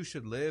comes to who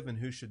should live and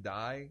who should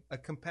die, a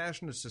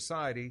compassionate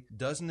society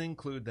doesn't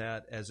include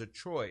that as a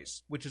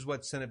choice, which is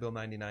what Senate Bill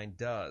 99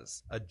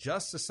 does. A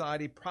just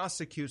society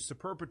prosecutes the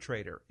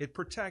perpetrator. It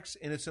protects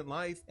innocent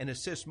life and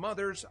assists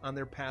mothers on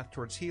their path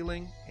towards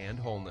healing and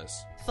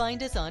wholeness.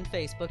 Find us on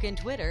Facebook and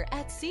Twitter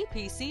at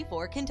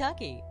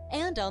CPC4Kentucky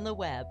and on the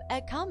web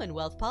at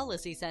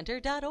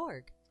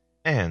CommonwealthPolicyCenter.org.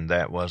 And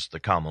that was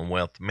the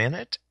Commonwealth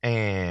Minute,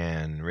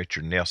 and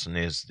Richard Nelson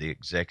is the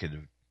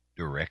executive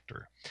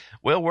director.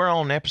 Well, we're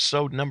on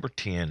episode number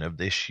 10 of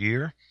this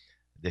year.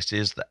 This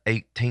is the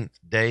 18th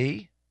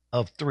day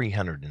of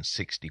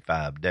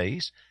 365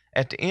 days.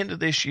 At the end of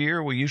this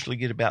year, we usually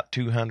get about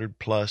 200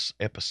 plus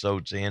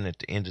episodes in at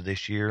the end of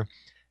this year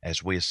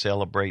as we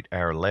celebrate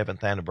our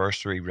 11th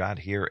anniversary right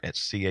here at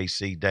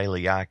CAC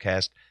Daily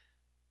iCast.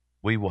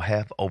 We will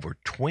have over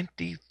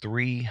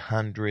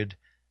 2,300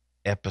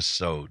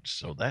 episodes.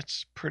 So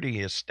that's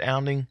pretty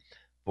astounding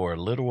for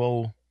a little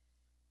old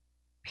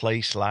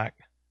place like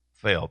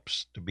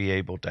Phelps to be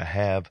able to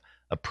have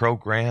a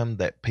program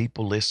that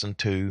people listen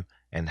to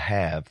and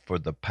have for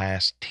the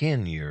past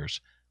 10 years,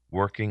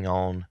 working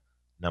on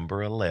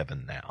number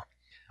 11 now.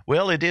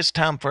 Well, it is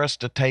time for us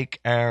to take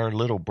our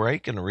little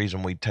break, and the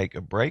reason we take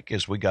a break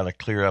is we got to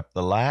clear up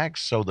the lags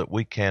so that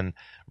we can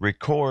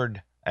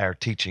record our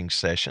teaching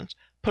sessions,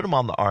 put them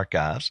on the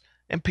archives,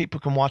 and people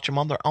can watch them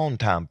on their own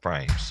time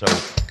frame. So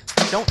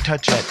don't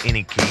touch that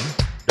any key.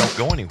 Don't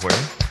go anywhere.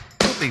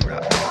 We'll be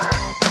right back.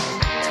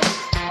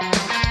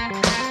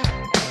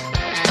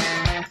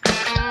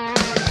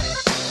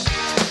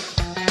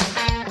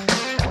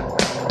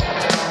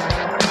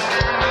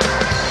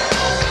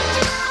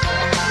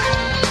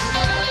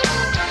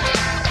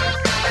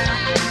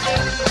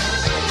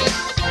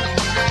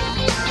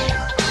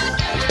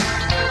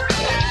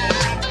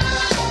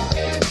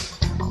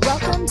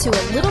 To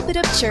a little bit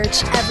of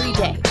church every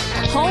day.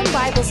 Home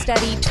Bible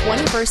study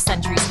 21st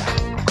century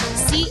style.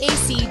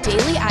 CAC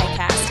Daily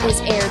iCast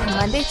is aired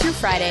Monday through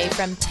Friday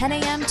from 10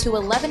 a.m. to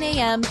 11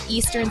 a.m.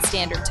 Eastern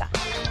Standard Time.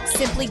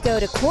 Simply go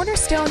to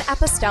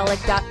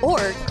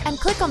cornerstoneapostolic.org and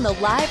click on the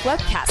live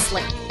webcast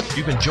link.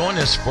 You can join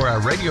us for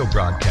our radio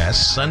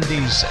broadcast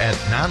Sundays at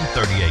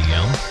 9:30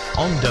 a.m.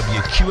 on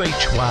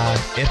WQHY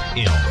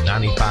FM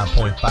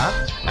 95.5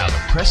 out of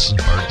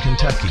Prestonsburg,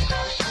 Kentucky.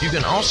 You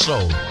can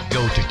also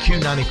go to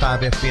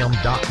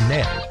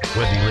Q95FM.net,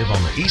 whether you live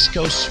on the East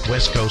Coast,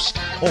 West Coast,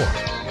 or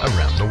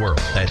around the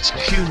world. That's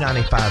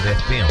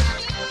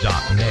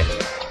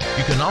Q95FM.net.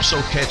 You can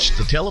also catch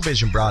the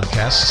television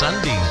broadcast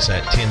Sundays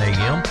at 10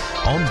 a.m.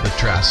 on the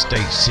Tri-State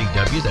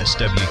CW, that's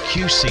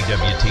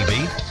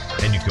WQCW-TV.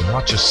 And you can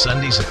watch us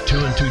Sundays at 2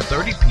 and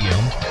 2:30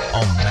 p.m.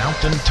 on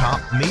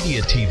Mountaintop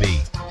Media TV.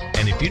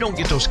 And if you don't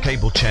get those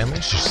cable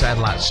channels or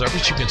satellite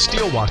service, you can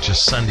still watch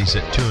us Sundays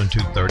at 2 and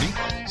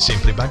 2:30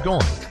 simply by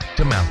going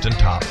to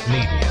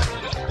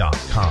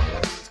mountaintopmedia.com.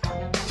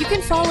 You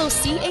can follow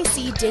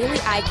CAC Daily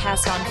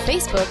iCast on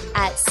Facebook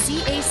at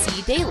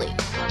CAC Daily.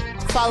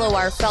 Follow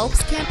our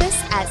Phelps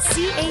campus at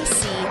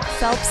CAC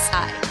Phelps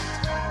I,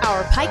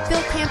 our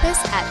Pikeville campus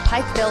at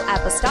Pikeville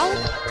Apostolic,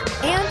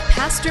 and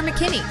Pastor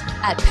McKinney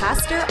at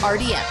Pastor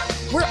RDM.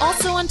 We're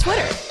also on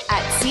Twitter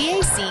at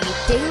CAC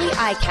Daily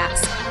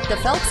iCast, the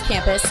Phelps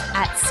campus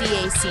at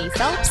CAC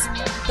Phelps,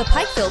 the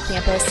Pikeville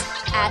campus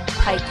at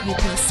Pike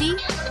UPC,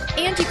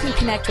 and you can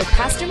connect with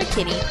Pastor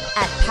McKinney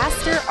at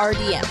Pastor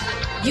RDM.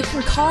 You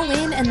can call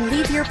in and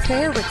leave your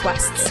prayer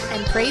requests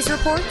and praise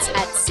reports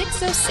at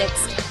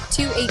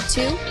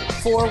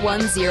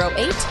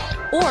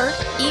 606-282-4108, or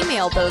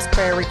email those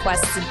prayer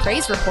requests and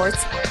praise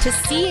reports to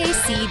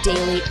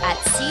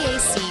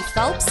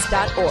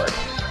cacdaily@cacphelps.org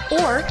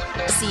or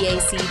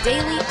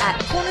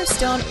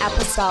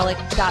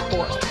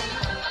cacdaily@cornerstoneapostolic.org.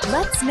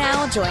 Let's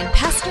now join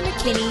Pastor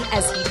McKinney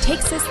as he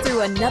takes us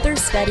through another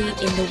study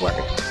in the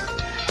Word.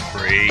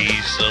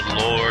 Praise the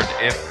Lord,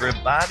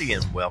 everybody,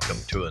 and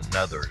welcome to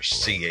another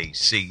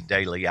CAC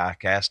Daily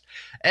iCast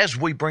as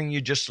we bring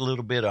you just a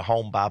little bit of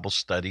home Bible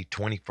study,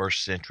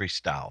 21st century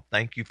style.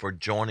 Thank you for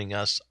joining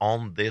us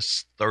on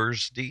this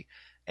Thursday,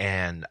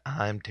 and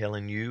I'm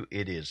telling you,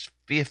 it is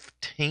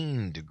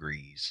 15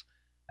 degrees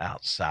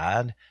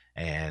outside,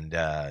 and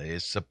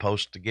it's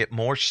supposed to get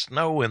more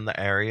snow in the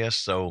area,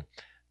 so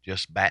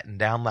just batten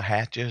down the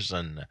hatches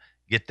and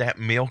get that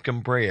milk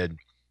and bread.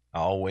 I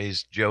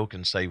always joke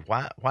and say,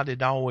 why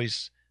did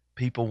always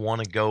people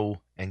want to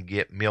go and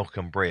get milk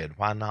and bread?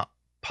 Why not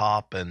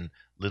pop and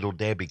Little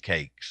Debbie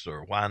cakes,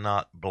 or why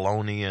not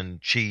bologna and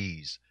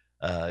cheese?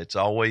 It's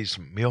always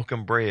milk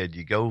and bread.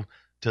 You go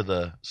to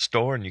the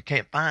store and you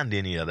can't find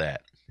any of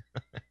that.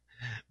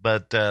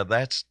 But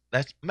that's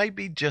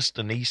maybe just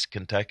an East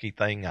Kentucky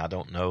thing. I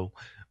don't know.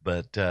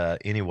 But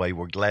anyway,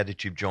 we're glad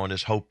that you've joined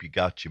us. Hope you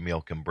got your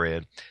milk and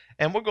bread.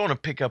 And we're going to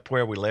pick up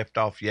where we left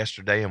off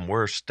yesterday, and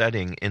we're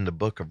studying in the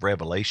book of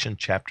Revelation,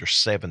 chapter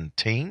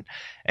 17.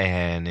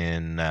 And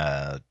in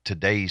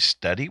today's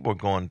study, we're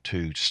going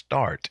to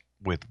start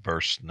with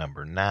verse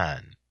number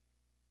 9.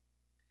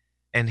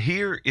 And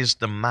here is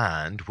the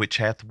mind which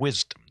hath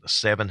wisdom. The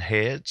 7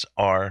 heads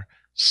are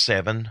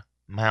 7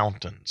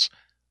 mountains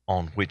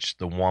on which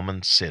the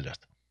woman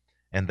sitteth.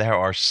 And there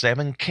are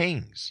 7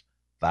 kings.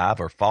 5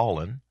 are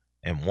fallen,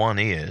 and 1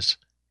 is,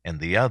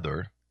 and the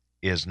other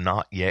is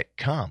not yet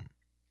come.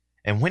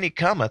 And when he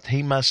cometh,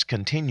 he must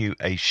continue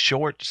a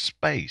short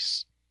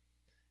space.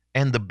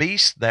 And the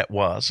beast that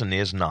was and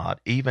is not,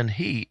 even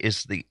he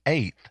is the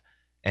 8th,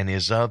 and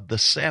is of the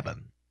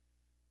 7,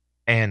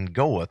 and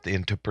goeth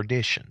into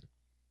perdition.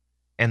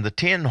 And the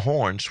 10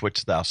 horns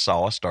which thou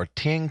sawest are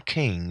 10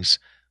 kings,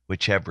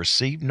 which have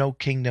received no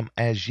kingdom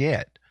as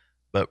yet,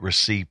 but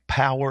receive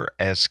power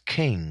as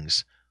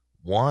kings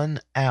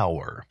 1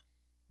 hour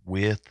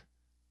with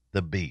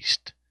the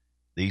beast.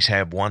 These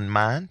have one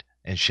mind,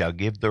 and shall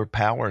give their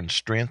power and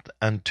strength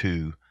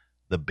unto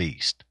the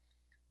beast.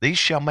 These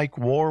shall make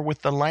war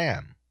with the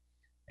Lamb,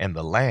 and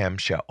the Lamb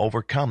shall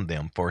overcome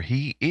them, for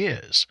he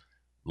is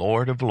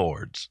Lord of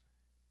lords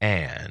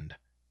and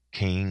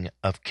King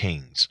of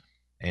kings.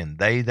 And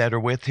they that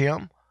are with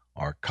him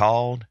are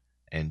called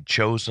and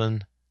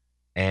chosen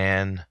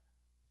and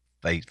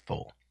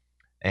faithful.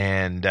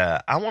 And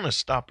I want to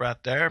stop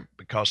right there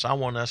because I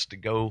want us to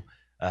go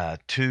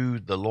to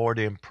the Lord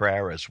in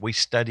prayer as we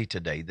study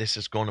today. This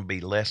is going to be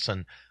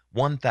lesson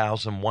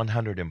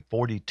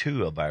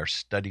 1142 of our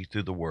study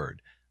through the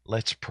Word.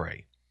 Let's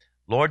pray.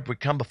 Lord, we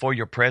come before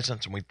your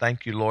presence, and we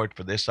thank you, Lord,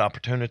 for this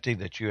opportunity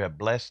that you have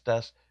blessed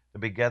us to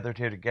be gathered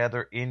here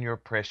together in your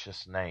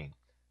precious name.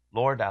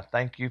 Lord, I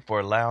thank you for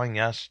allowing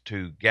us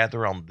to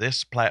gather on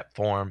this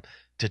platform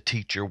to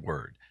teach your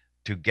word,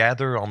 to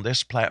gather on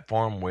this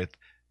platform with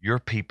your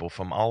people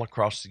from all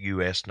across the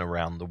U.S. and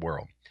around the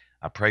world.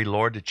 I pray,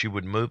 Lord, that you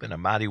would move in a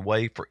mighty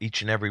way for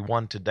each and every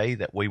one today,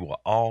 that we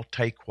will all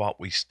take what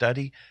we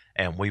study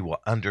and we will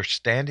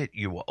understand it.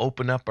 You will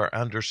open up our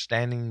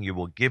understanding. You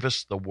will give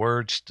us the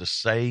words to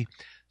say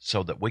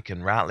so that we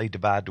can rightly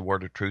divide the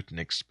word of truth and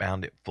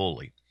expound it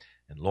fully.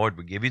 And Lord,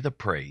 we give you the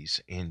praise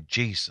in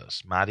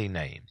Jesus' mighty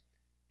name.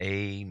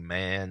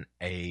 Amen.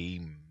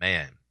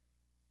 Amen.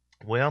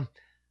 Well,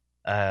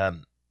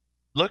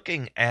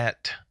 looking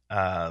at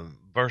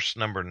verse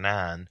number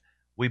 9,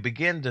 we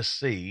begin to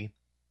see,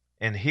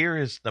 and here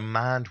is the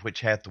mind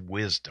which hath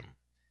wisdom.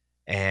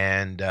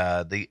 And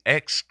the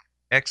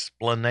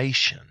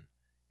explanation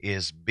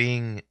is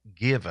being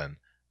given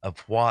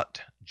of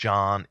what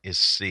John is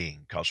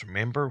seeing. Because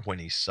remember, when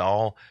he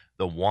saw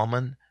the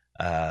woman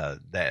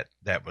that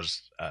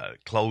was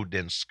clothed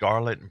in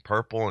scarlet and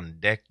purple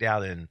and decked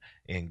out in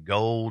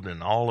gold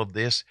and all of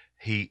this,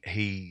 he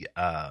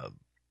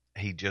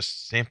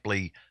just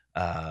simply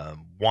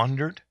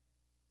wondered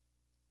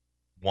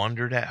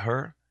at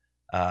her.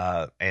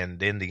 And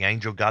then the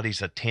angel got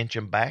his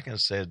attention back and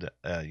said,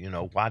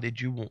 why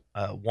did you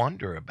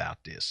wonder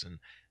about this?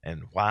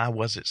 And why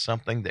was it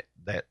something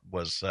that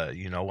was,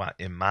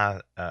 in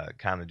my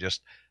kind of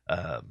just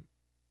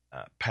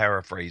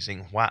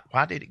paraphrasing,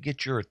 why did it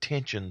get your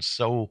attention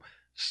so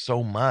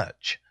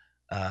much?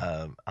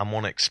 I'm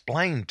going to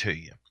explain to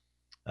you,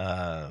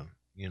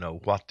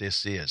 what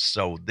this is.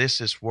 So this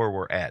is where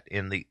we're at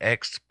in the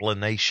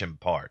explanation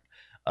part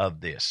of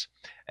this.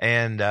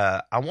 And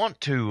I want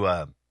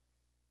to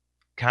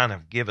kind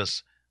of give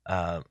us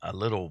a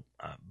little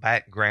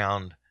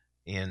background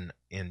in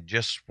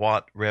just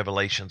what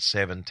Revelation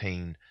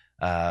 17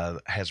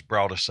 has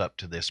brought us up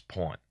to this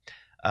point.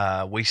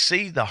 We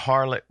see the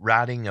harlot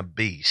riding a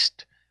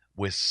beast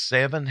with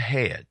 7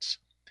 heads.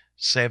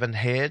 7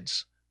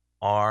 heads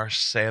are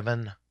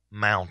 7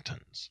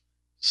 mountains.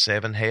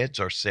 7 heads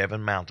are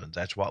 7 mountains.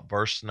 That's what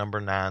verse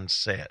number 9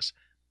 says.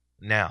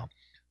 Now,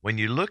 when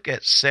you look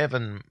at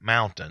 7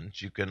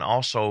 mountains, you can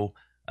also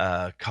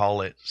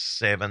call it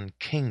 7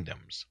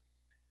 kingdoms.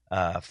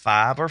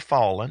 5 are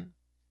fallen,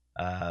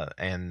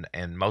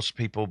 and most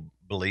people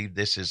believe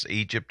this is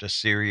Egypt,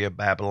 Assyria,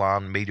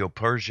 Babylon,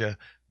 Medo-Persia,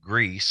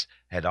 Greece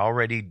had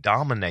already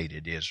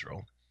dominated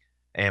Israel,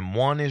 and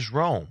 1 is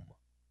Rome,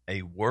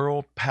 a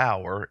world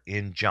power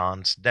in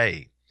John's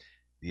day.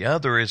 The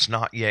other is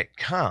not yet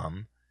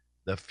come,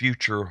 the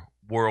future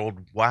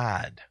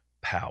worldwide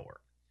power.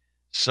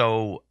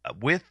 So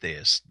with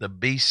this, the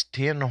beast's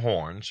 10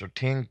 horns or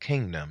 10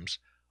 kingdoms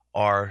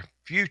are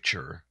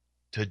future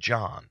to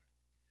John.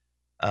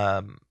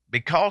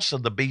 Because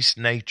of the beast's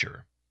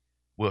nature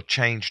will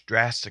change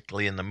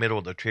drastically in the middle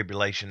of the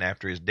tribulation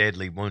after his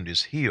deadly wound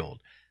is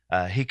healed.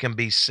 He can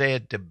be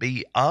said to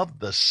be of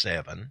the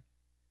 7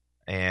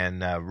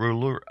 and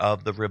ruler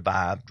of the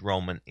revived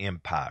Roman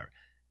Empire,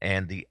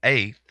 and the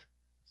 8th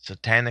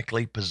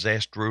satanically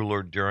possessed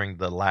ruler during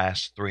the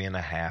last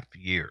 3.5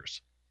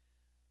 years.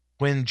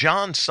 When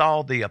John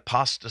saw the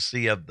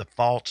apostasy of the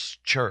false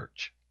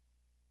church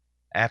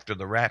after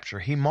the rapture,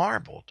 he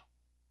marveled.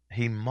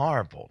 He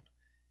marveled.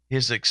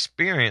 His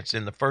experience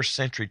in the first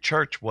century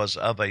church was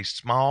of a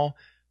small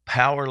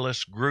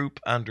powerless group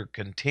under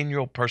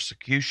continual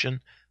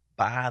persecution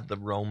by the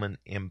Roman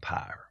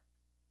Empire.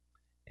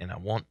 And I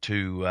want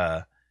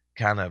to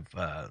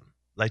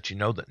let you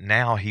know that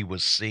now he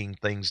was seeing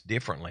things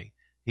differently.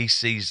 He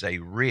sees a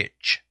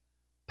rich,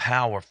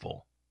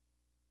 powerful,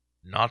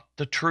 not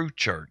the true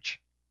church,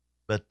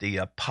 but the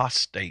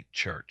apostate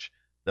church,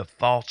 the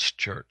false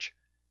church,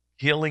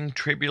 killing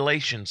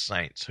tribulation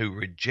saints who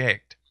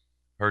reject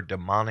her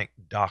demonic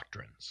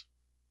doctrines.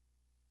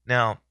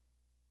 Now,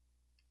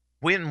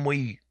 when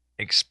we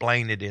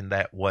explain it in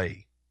that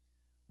way,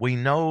 we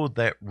know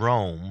that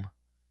Rome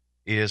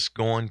is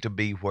going to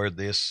be where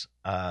this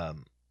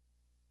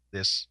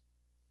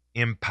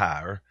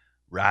empire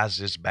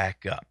rises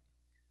back up.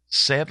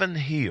 Seven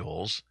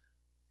Hills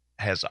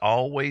has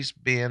always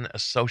been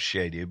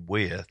associated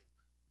with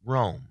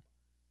Rome.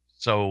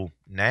 So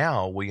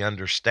now we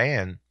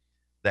understand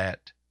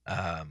that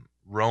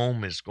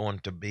Rome is going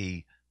to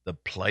be the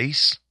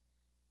place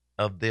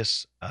of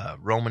this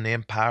Roman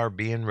Empire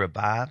being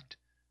revived,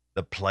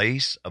 the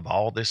place of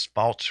all this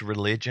false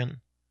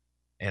religion.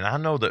 And I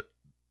know that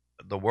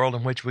the world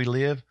in which we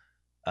live,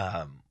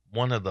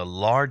 one of the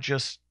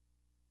largest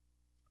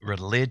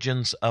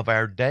religions of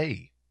our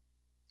day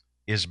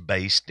is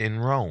based in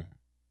Rome.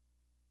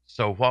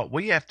 So what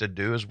we have to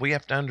do is we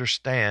have to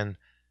understand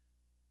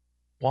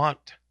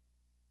what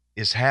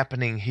is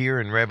happening here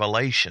in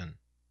Revelation,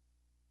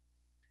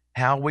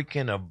 how we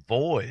can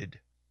avoid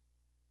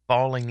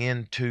falling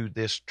into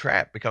this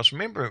trap. Because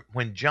remember,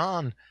 when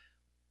John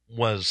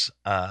was,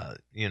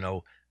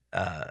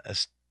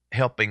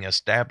 helping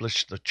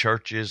establish the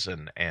churches,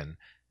 and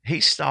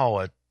he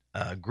saw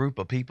a group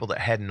of people that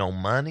had no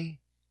money.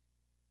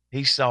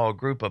 He saw a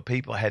group of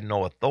people that had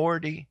no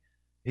authority.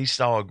 He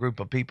saw a group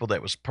of people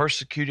that was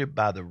persecuted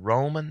by the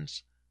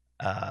Romans.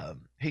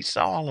 He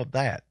saw all of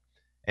that.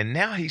 And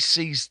now he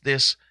sees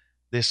this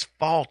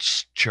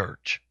false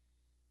church.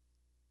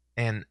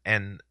 And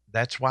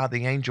that's why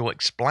the angel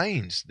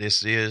explains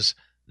this is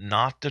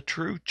not the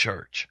true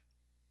church.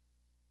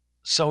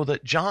 So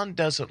that John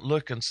doesn't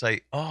look and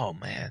say, oh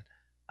man,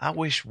 I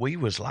wish we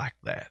was like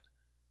that.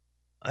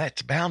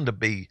 That's bound to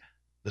be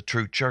the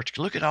true church.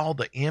 Look at all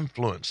the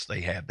influence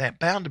they have. That's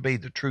bound to be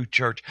the true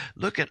church.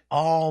 Look at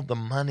all the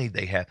money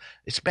they have.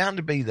 It's bound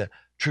to be the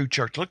true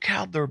church. Look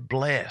how they're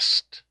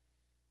blessed.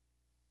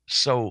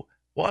 So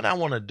what I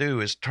want to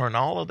do is turn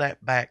all of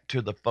that back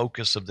to the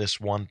focus of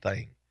this one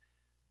thing.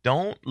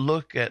 Don't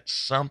look at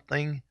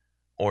something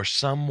or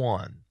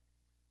someone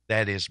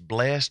that is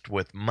blessed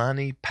with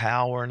money,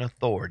 power, and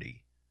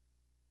authority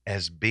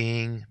as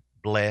being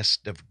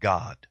blessed of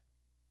God.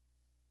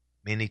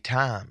 Many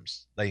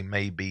times they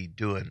may be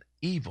doing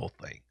evil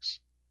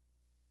things.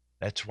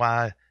 That's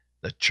why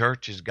the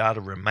church has got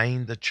to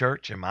remain the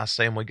church. Am I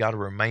saying we got to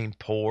remain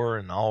poor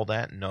and all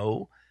that?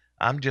 No.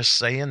 I'm just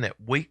saying that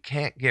we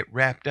can't get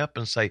wrapped up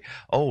and say,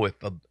 oh,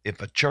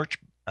 if a church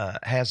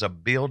has a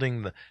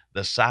building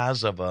the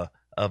size of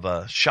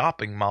a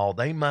shopping mall,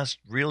 they must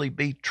really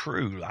be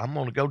true. I'm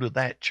going to go to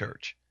that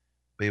church.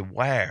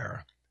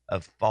 Beware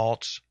of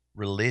false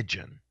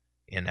religion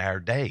in our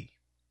day.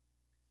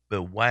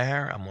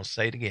 Beware, I'm going to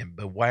say it again,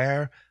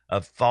 beware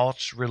of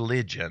false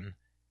religion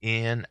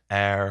in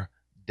our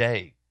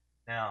day.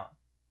 Now,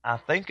 I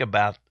think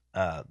about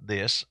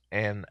this,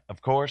 and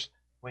of course,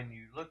 when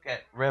you look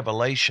at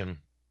Revelation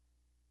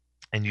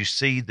and you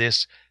see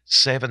this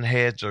 7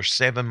 heads or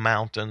 7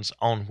 mountains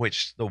on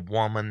which the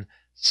woman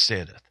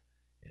sitteth,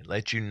 it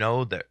lets you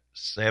know that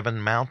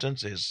 7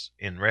 mountains is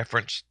in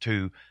reference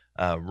to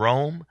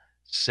Rome.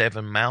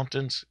 7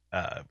 mountains,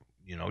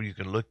 you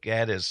can look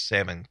at as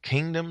 7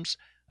 kingdoms.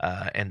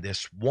 And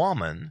this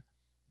woman,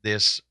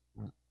 this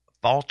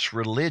false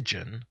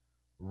religion,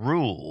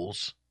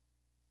 rules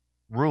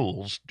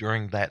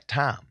during that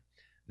time.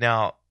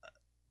 Now,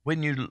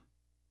 when you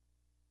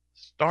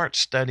start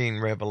studying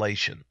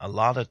Revelation, a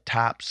lot of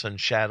types and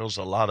shadows,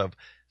 a lot of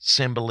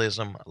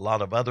symbolism, a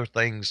lot of other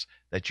things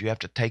that you have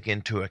to take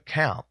into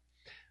account.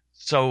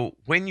 So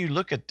when you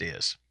look at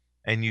this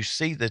and you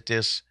see that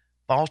this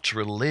false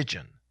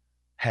religion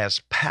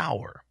has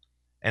power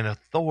and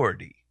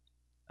authority,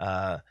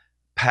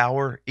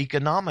 power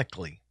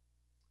economically,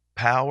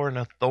 power and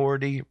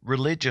authority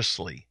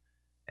religiously,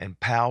 and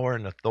power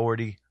and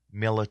authority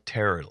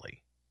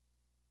militarily.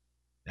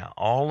 Now,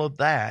 all of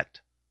that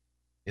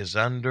is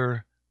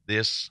under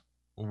this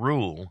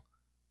rule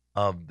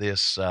of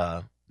this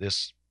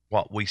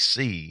what we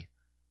see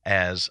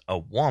as a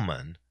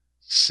woman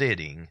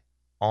sitting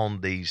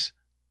on these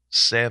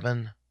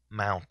 7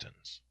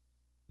 mountains.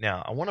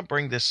 Now, I want to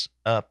bring this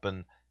up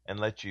and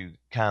let you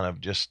kind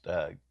of just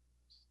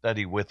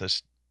study with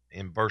us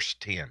in verse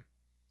 10.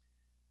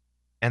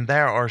 And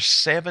there are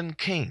 7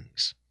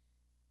 kings,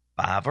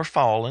 5 are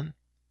fallen,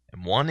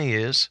 and 1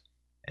 is,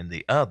 and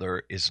the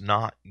other is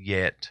not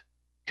yet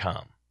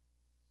come.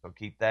 So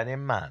keep that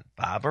in mind.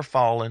 5 are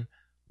fallen,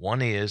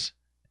 1 is,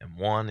 and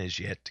 1 is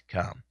yet to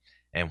come.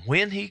 And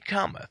when he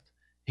cometh,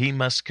 he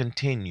must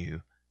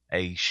continue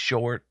a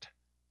short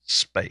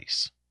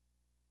space.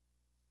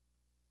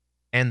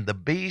 And the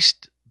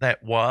beast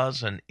that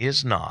was and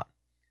is not,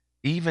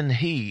 even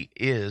he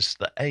is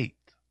the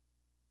eighth,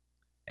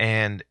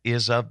 and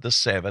is of the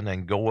seven,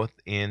 and goeth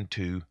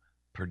into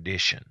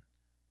perdition.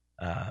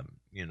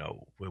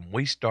 When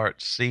we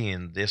start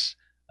seeing this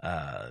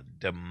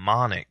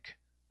demonic,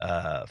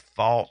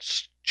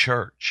 false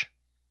church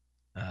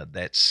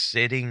that's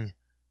sitting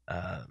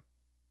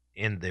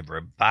in the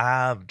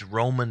revived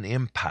Roman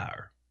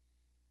Empire,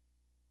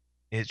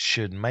 it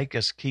should make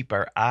us keep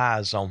our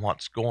eyes on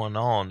what's going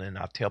on. And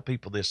I tell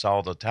people this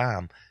all the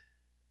time.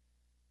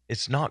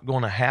 It's not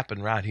going to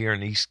happen right here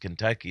in East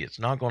Kentucky. It's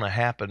not going to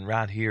happen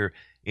right here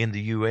in the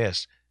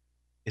U.S.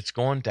 It's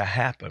going to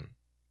happen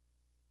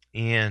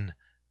in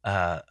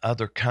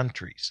other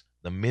countries,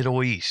 the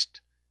Middle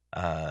East,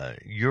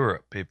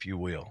 Europe, if you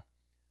will.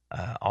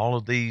 All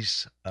of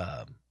these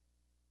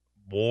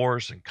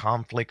wars and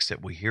conflicts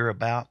that we hear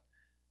about,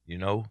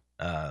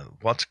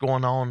 what's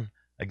going on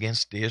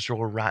against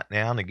Israel right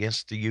now and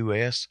against the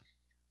U.S.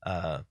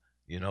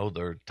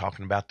 They're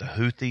talking about the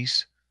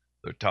Houthis.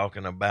 They're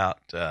talking about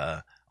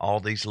all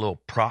these little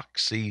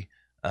proxy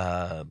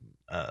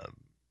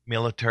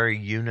military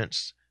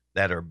units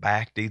that are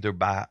backed either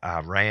by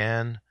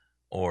Iran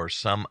or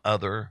some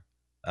other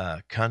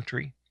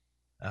country.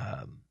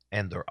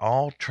 And they're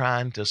all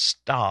trying to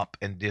stop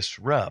and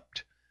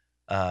disrupt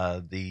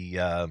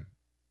the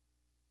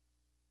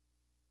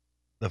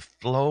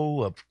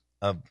flow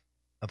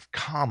of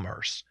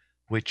commerce,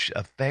 which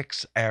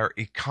affects our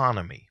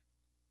economy.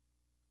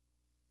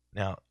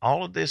 Now,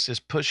 all of this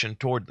is pushing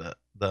toward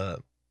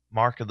the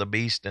mark of the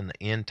beast and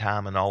the end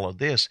time and all of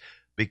this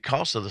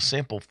because of the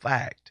simple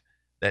fact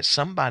that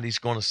somebody's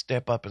going to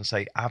step up and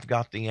say, I've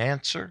got the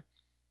answer.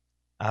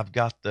 I've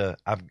got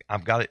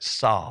it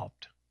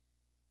solved.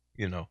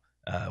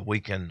 We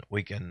can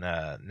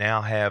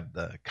now have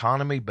the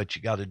economy, but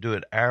you got to do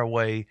it our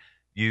way.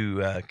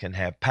 You can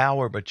have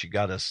power, but you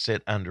got to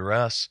sit under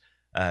us.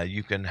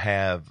 You can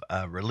have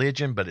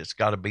religion, but it's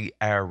got to be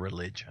our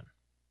religion.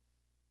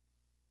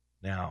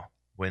 Now,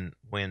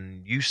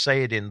 when you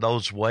say it in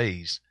those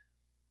ways,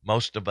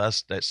 most of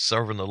us that's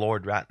serving the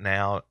Lord right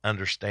now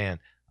understand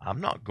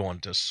I'm not going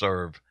to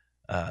serve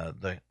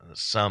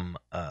some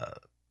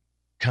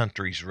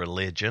country's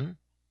religion.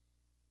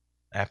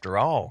 After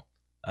all,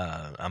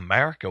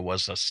 America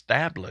was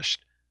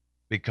established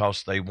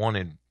because they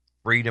wanted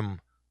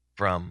freedom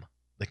from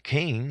the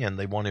king and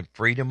they wanted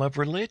freedom of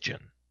religion.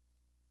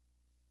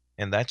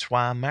 And that's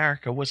why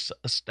America was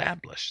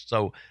established.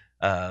 So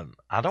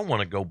I don't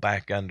want to go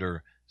back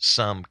under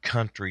some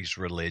country's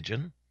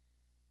religion.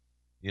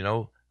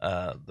 The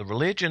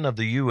religion of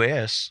the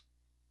U.S.,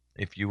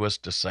 if you was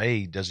to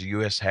say, does the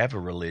U.S. have a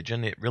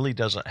religion? It really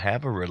doesn't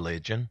have a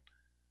religion.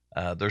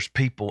 There's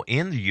people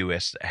in the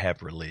U.S. that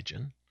have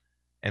religion.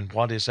 And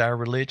what is our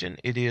religion?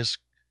 It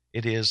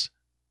is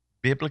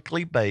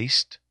biblically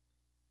based.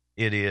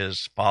 It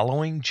is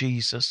following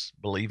Jesus,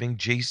 believing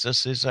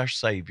Jesus is our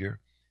Savior.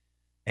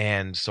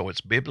 And so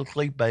it's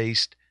biblically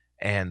based,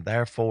 and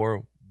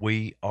therefore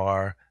we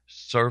are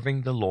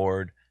serving the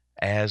Lord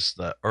as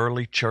the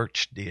early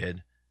church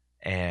did.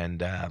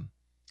 And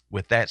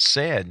with that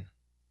said,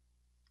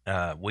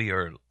 we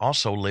are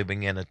also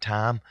living in a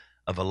time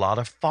of a lot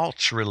of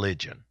false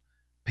religion.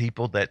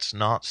 People that's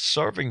not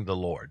serving the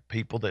Lord,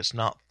 people that's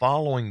not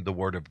following the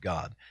Word of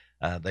God.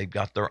 They've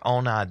got their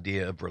own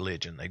idea of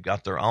religion. They've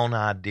got their own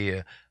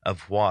idea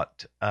of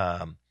what,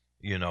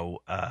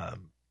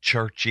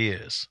 church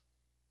is.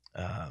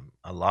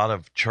 A lot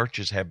of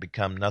churches have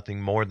become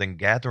nothing more than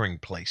gathering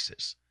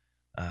places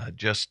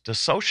just to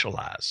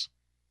socialize.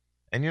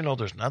 And,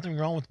 there's nothing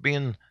wrong with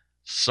being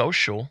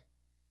social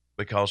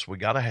because we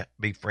got to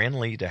be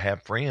friendly to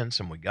have friends,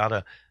 and we got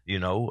to,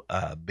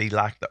 be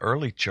like the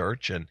early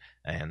church and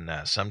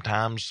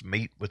sometimes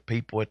meet with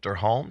people at their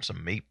homes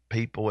and meet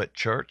people at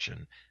church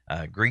and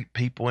greet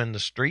people in the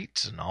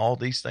streets and all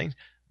these things.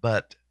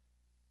 But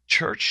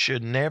church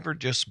should never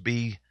just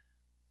be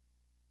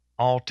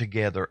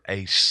altogether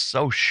a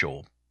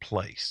social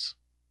place,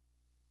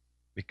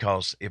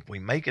 because if we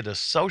make it a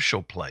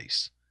social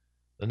place,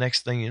 the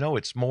next thing you know,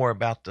 it's more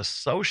about the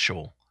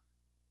social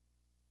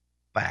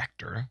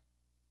factor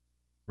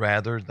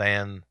rather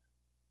than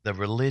the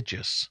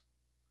religious,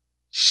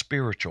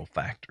 spiritual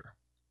factor.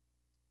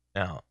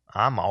 Now,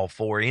 I'm all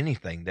for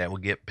anything that will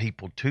get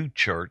people to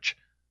church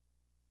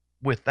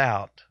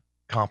without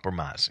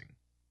compromising.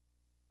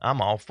 I'm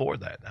all for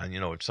that. And,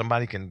 if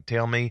somebody can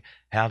tell me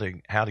how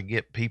to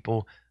get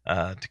people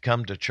to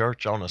come to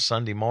church on a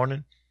Sunday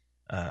morning,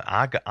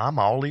 I'm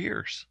all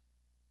ears.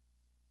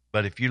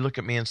 But if you look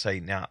at me and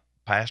say, now,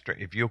 Pastor,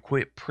 if you'll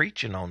quit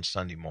preaching on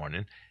Sunday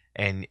morning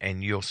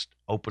and you'll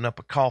open up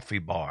a coffee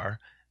bar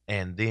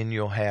and then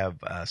you'll have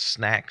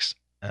snacks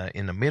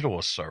in the middle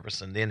of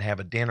service and then have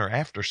a dinner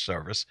after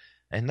service,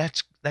 and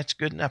that's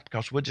good enough,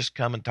 because we'll just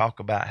come and talk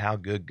about how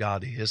good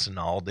God is and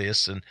all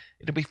this, and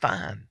it'll be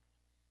fine.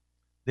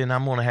 Then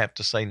I'm going to have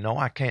to say, no,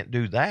 I can't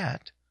do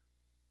that,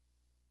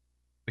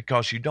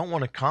 because you don't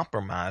want to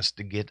compromise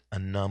to get a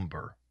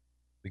number,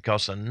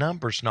 because a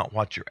number's not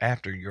what you're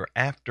after. You're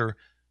after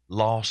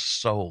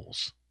lost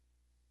souls.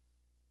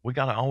 We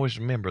got to always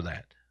remember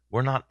that.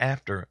 We're not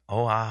after,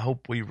 oh, I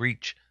hope we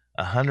reach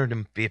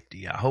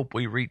 150. I hope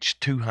we reach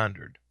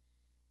 200.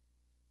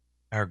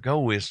 Our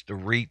goal is to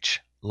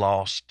reach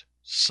lost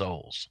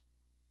souls.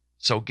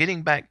 So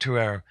getting back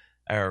to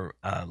our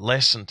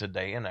lesson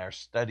today and our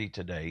study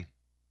today,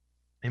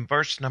 in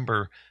verse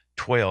number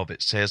 12,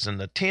 it says, "And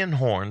the 10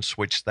 horns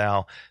which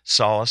thou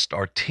sawest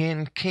are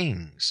 10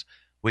 kings,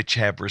 which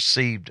have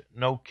received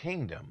no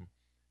kingdom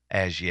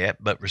as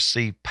yet, but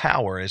receive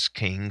power as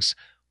kings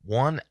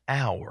 1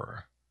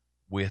 hour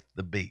with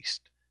the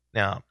beast."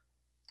 Now,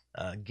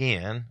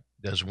 again,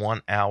 does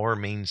 1 hour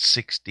mean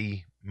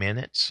 60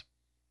 minutes?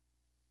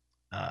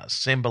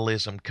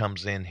 Symbolism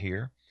comes in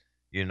here.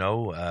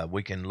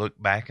 We can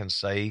look back and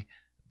say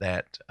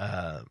that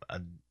a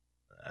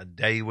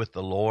day with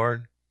the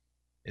Lord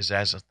is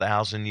as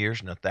 1,000 years,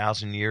 and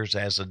 1,000 years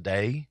as a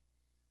day.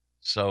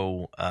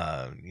 So,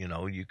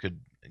 you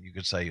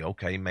could say,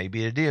 okay,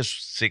 maybe it is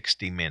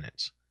 60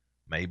 minutes.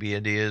 Maybe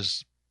it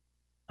is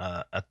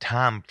a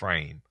time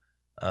frame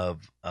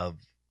of a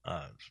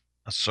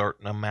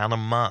certain amount of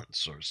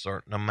months or a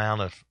certain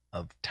amount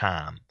of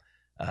time.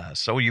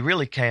 So you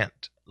really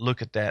can't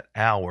look at that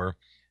hour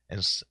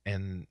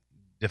and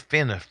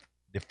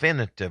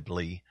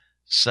definitively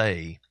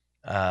say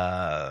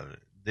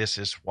this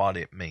is what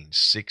it means.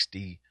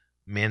 60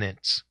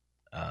 minutes.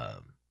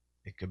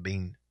 It could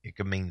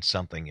mean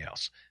something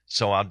else.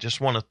 So I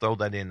just want to throw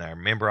that in there.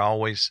 Remember, I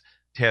always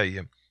tell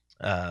you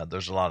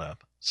there's a lot of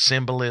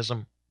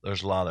symbolism.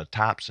 There's a lot of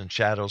types and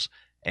shadows.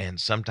 And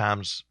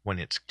sometimes when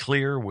it's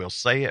clear, we'll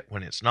say it.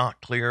 When it's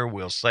not clear,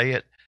 we'll say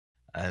it.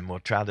 And we'll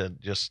try to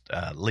just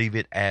leave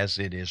it as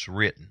it is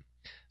written.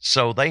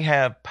 So they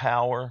have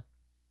power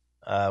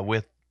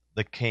with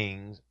the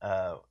kings,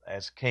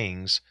 as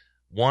kings,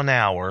 1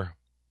 hour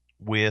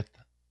with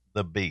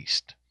the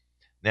beast.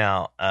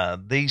 Now,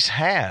 these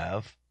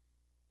have,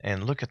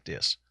 and look at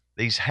this,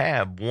 these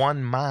have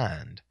one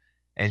mind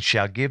and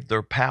shall give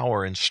their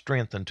power and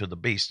strength unto the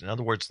beast. In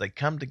other words, they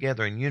come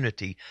together in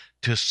unity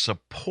to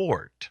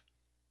support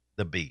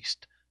the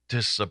beast,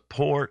 to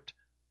support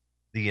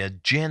the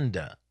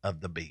agenda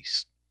of the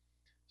beast.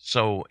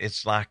 So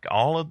it's like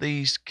all of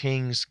these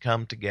kings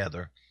come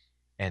together,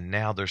 and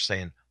now they're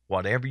saying,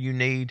 whatever you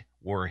need,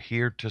 we're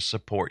here to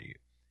support you.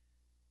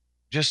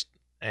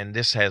 And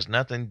this has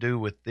nothing to do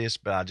with this,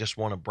 but I just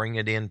want to bring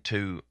it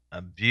into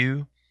a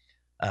view.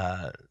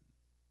 The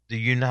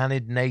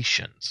United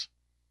Nations.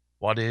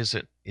 What is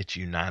it? It's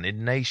United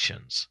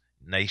Nations.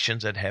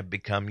 Nations that have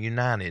become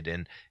united.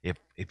 And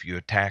if you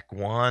attack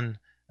one,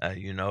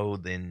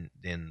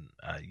 then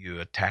you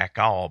attack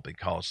all,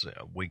 because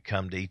we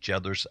come to each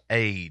other's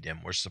aid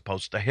and we're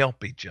supposed to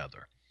help each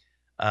other.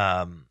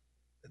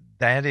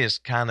 That is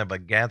kind of a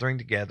gathering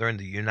together, and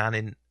the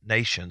United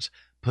Nations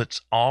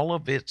puts all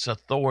of its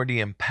authority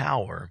and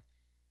power,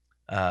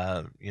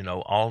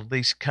 all of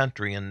these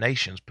countries and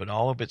nations put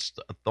all of its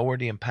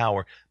authority and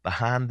power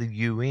behind the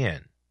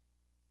UN.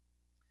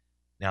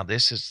 Now,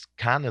 this is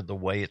kind of the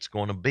way it's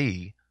going to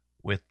be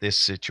with this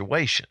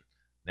situation.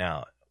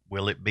 Now,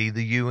 will it be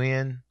the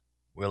UN?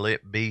 Will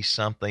it be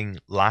something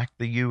like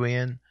the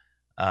UN?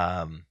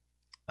 A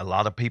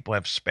lot of people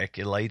have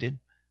speculated,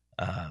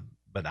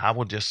 but I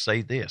will just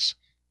say this.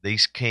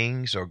 These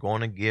kings are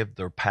going to give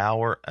their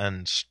power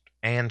and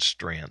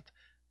strength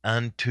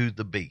unto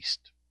the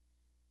beast.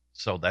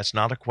 So that's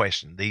not a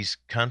question. These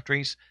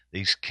countries,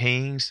 these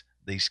kings,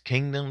 these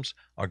kingdoms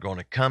are going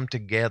to come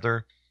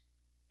together,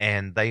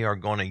 and they are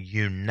going to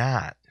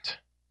unite,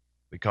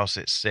 because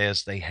it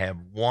says they have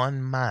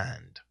one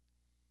mind,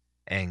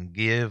 and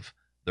give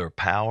their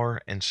power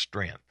and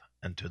strength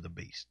unto the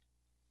beast.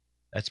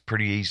 That's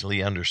pretty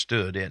easily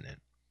understood, isn't it?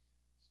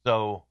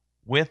 So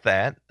with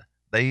that,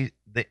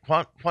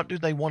 what do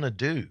they want to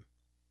do?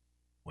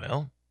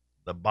 Well,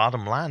 the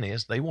bottom line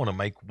is they want to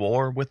make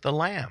war with the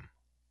Lamb,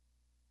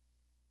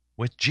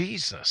 with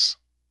Jesus.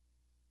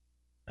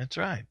 That's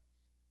right.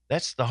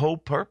 That's the whole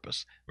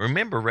purpose.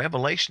 Remember,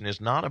 Revelation is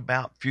not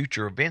about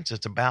future events.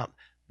 It's about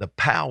the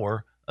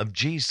power of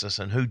Jesus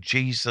and who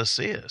Jesus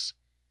is.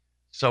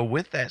 So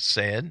with that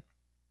said,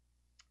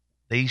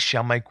 these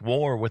shall make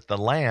war with the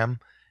Lamb,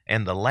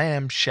 and the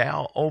Lamb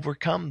shall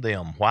overcome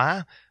them.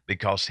 Why?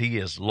 Because he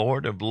is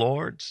Lord of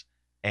lords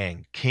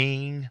and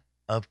King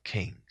of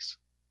kings.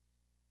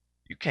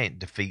 You can't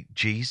defeat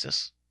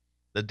Jesus.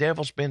 The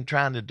devil's been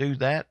trying to do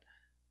that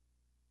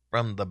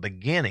from the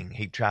beginning.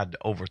 He tried to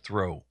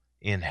overthrow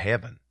in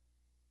heaven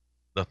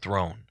the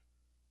throne,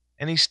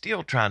 and he's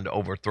still trying to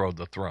overthrow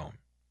the throne.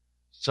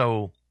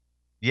 So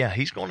yeah,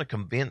 he's going to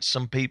convince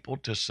some people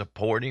to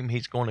support him.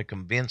 He's going to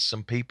convince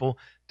some people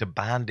to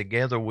bind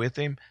together with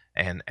him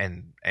and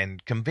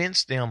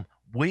convince them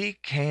we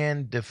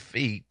can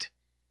defeat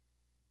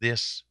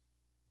this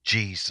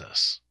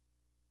Jesus.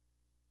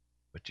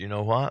 But you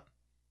know what?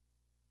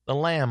 The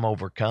Lamb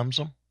overcomes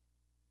them.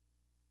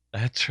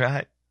 That's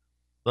right.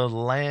 The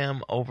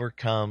Lamb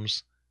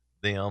overcomes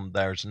them.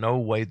 There's no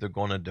way they're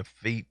going to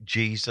defeat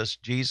Jesus.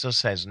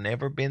 Jesus has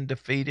never been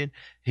defeated.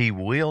 He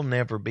will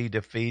never be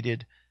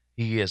defeated.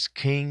 He is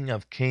King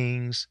of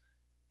kings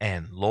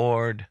and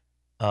Lord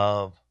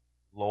of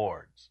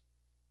lords.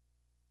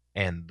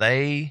 And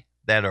they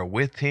that are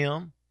with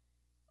him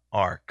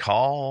are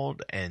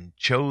called and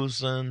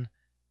chosen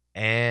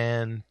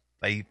and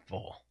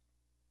faithful.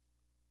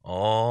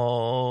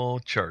 Oh,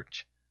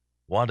 church,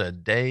 what a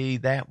day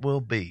that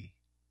will be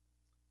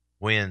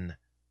when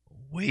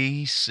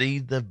we see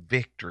the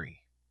victory.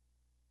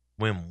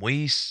 When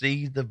we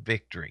see the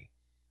victory,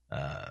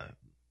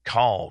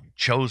 called,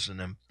 chosen,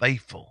 and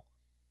faithful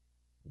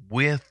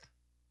with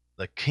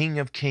the King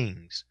of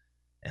Kings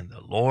and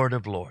the Lord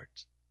of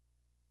Lords,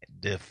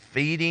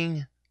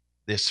 defeating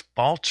this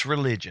false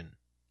religion,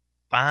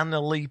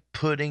 finally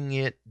putting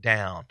it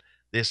down,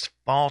 this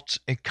false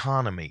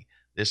economy,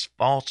 this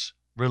false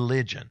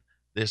religion,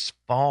 this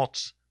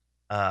false,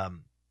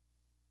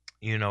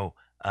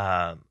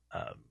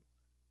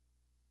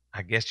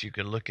 I guess you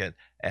could look at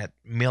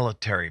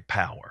military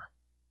power.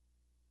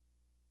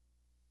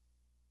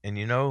 And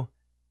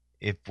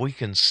if we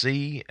can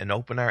see and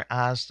open our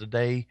eyes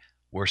today,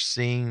 we're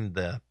seeing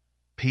the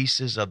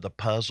pieces of the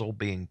puzzle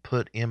being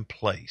put in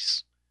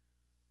place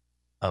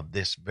of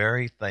this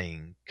very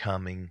thing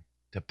coming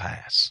to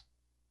pass.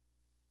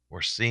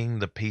 We're seeing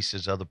the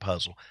pieces of the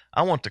puzzle.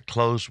 I want to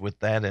close with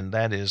that, and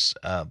that is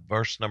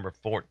verse number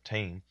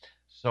 14.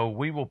 So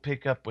we will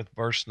pick up with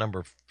verse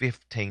number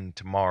 15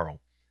 tomorrow.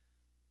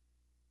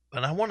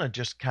 But I want to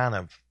just kind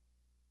of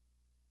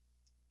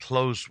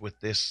close with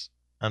this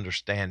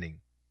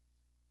understanding.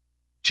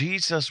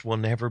 Jesus will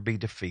never be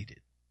defeated,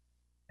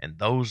 and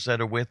those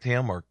that are with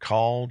him are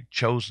called,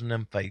 chosen,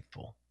 and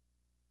faithful.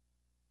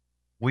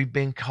 We've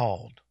been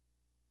called.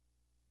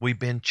 We've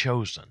been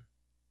chosen.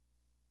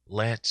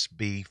 Let's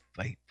be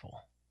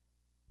faithful.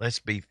 Let's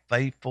be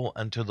faithful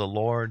unto the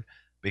Lord,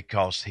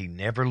 because he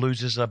never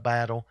loses a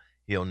battle.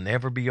 He'll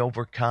never be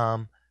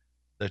overcome.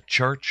 The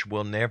church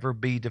will never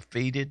be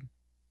defeated.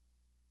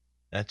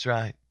 That's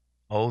right.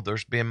 Oh,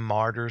 there's been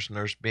martyrs and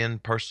there's been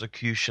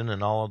persecution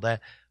and all of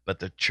that, but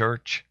the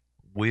church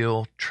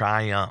will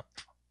triumph.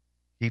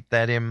 Keep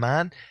that in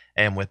mind.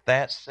 And with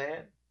that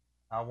said,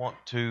 I want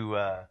to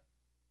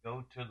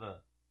go to the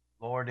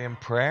Lord in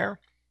prayer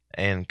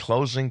and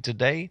closing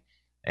today,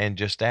 and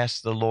just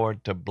ask the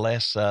Lord to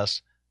bless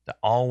us to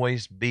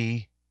always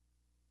be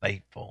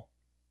faithful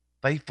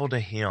to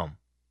him,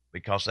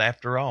 because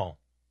after all,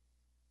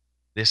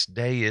 this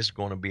day is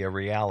going to be a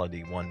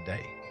reality one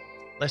day.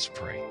 Let's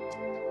pray.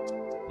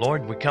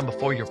 Lord, we come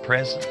before your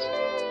presence.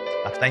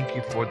 I thank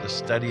you for the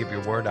study of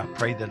your word. I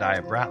pray that I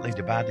have rightly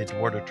divided the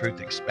word of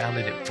truth,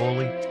 expounded it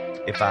fully.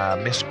 If I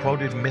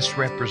misquoted,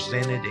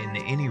 misrepresented in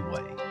any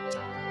way,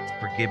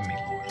 forgive me,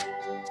 Lord.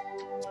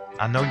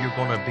 I know you're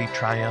going to be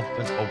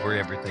triumphant over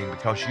everything,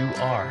 because you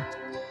are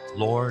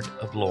Lord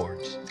of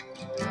lords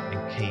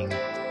and King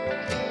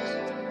of kings.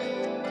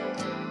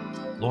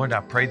 Lord,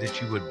 I pray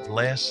that you would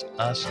bless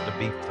us to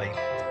be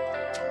faithful.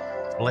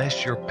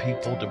 Bless your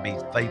people to be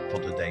faithful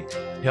today.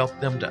 Help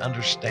them to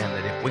understand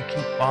that if we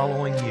keep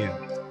following you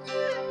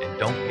and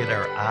don't get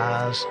our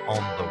eyes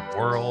on the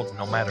world,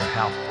 no matter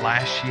how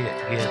flashy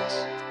it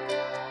gets,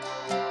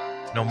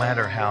 no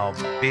matter how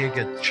big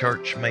a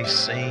church may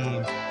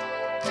seem,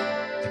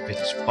 if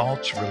it's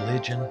false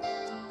religion,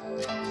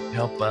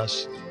 help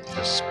us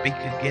to speak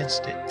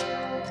against it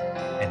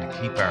and to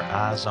keep our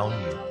eyes on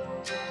you.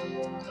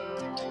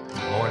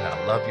 Lord,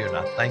 I love you and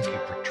I thank you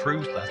for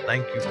truth. I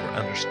thank you for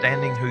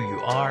understanding who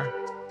you are.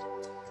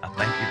 I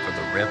thank you for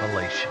the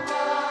revelation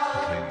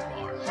of who you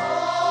are.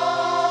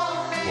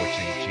 For it's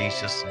in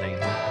Jesus' name we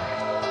pray.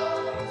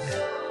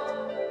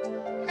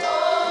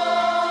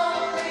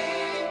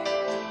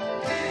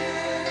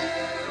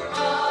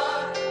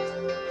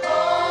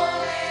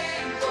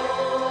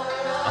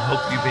 I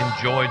hope you've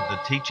enjoyed the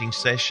teaching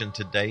session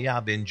today.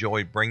 I've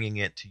enjoyed bringing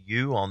it to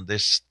you on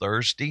this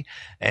Thursday,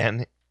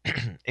 and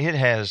it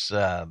has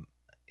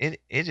it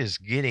is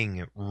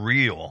getting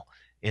real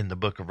in the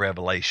book of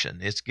Revelation.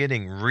 It's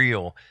getting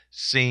real,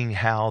 seeing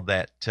how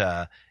that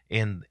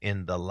in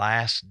the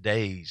last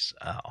days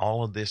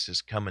all of this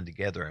is coming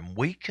together, and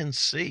we can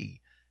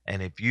see.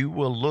 And if you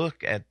will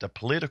look at the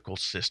political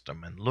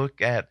system and look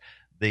at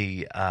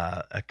the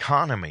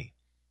economy,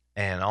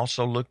 and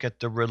also look at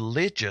the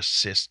religious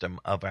system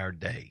of our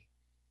day,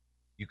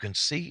 you can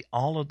see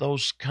all of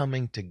those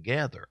coming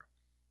together.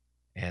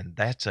 And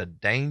that's a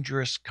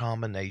dangerous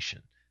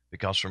combination,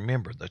 because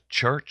remember, the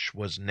church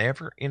was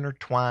never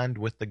intertwined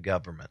with the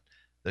government.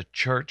 The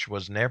church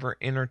was never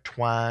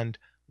intertwined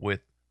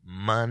with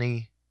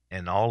money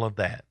and all of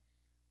that.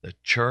 The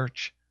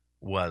church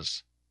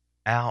was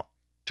out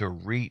to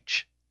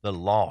reach the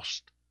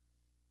lost,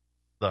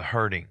 the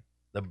hurting,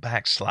 the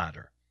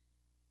backslider,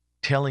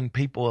 telling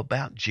people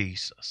about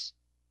Jesus.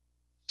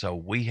 So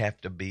we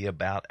have to be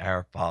about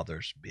our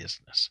Father's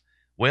business.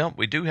 Well,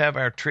 we do have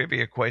our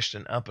trivia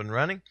question up and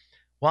running.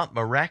 What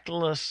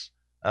miraculously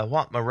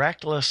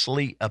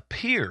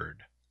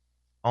appeared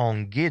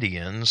on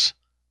Gideon's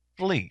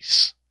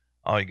fleece?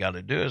 All you got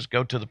to do is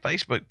go to the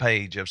Facebook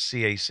page of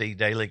CAC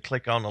Daily,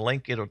 click on the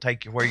link. It'll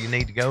take you where you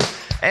need to go,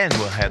 and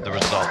we'll have the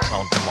results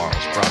on tomorrow's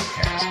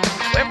broadcast.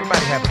 Well,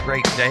 everybody have a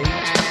great day.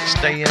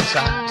 Stay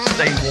inside,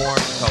 stay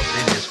warm, because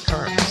it is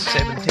currently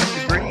 17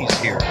 degrees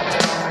here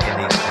in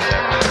East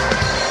Kentucky.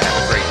 Have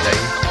a great day,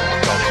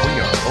 because we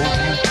are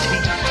OUT.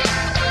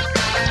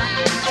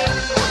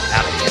 We're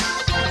out of here.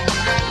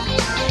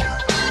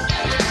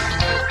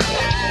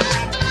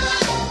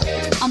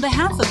 On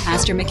behalf of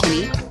Pastor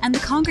McKinney and the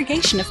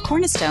congregation of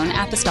Cornerstone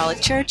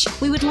Apostolic Church,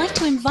 we would like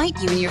to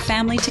invite you and your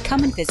family to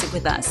come and visit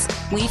with us.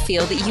 We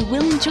feel that you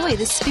will enjoy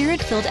the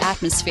Spirit-filled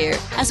atmosphere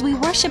as we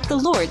worship the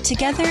Lord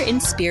together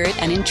in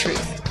spirit and in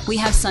truth. We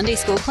have Sunday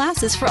school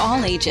classes for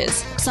all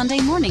ages,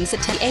 Sunday mornings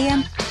at 10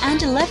 a.m.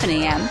 and 11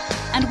 a.m.,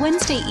 and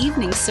Wednesday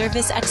evening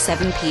service at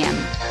 7 p.m.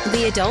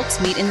 The adults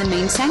meet in the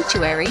main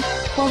sanctuary,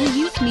 while the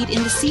youth meet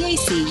in the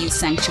CAC Youth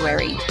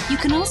Sanctuary. You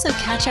can also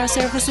catch our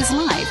services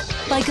live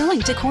by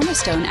going to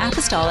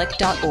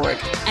cornerstoneapostolic.org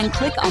and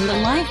click on the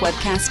live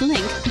webcast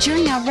link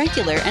during our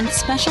regular and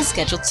special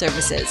scheduled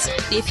services.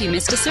 If you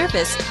missed a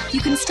service, you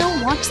can still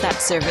watch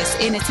that service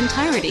in its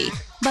entirety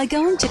by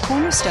going to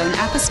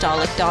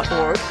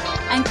cornerstoneapostolic.org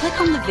and click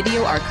on the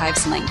video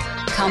archives link.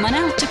 Come on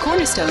out to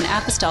Cornerstone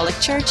Apostolic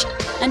Church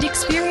and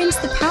experience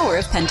the power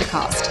of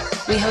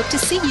Pentecost. We hope to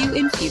see you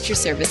in future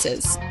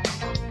services.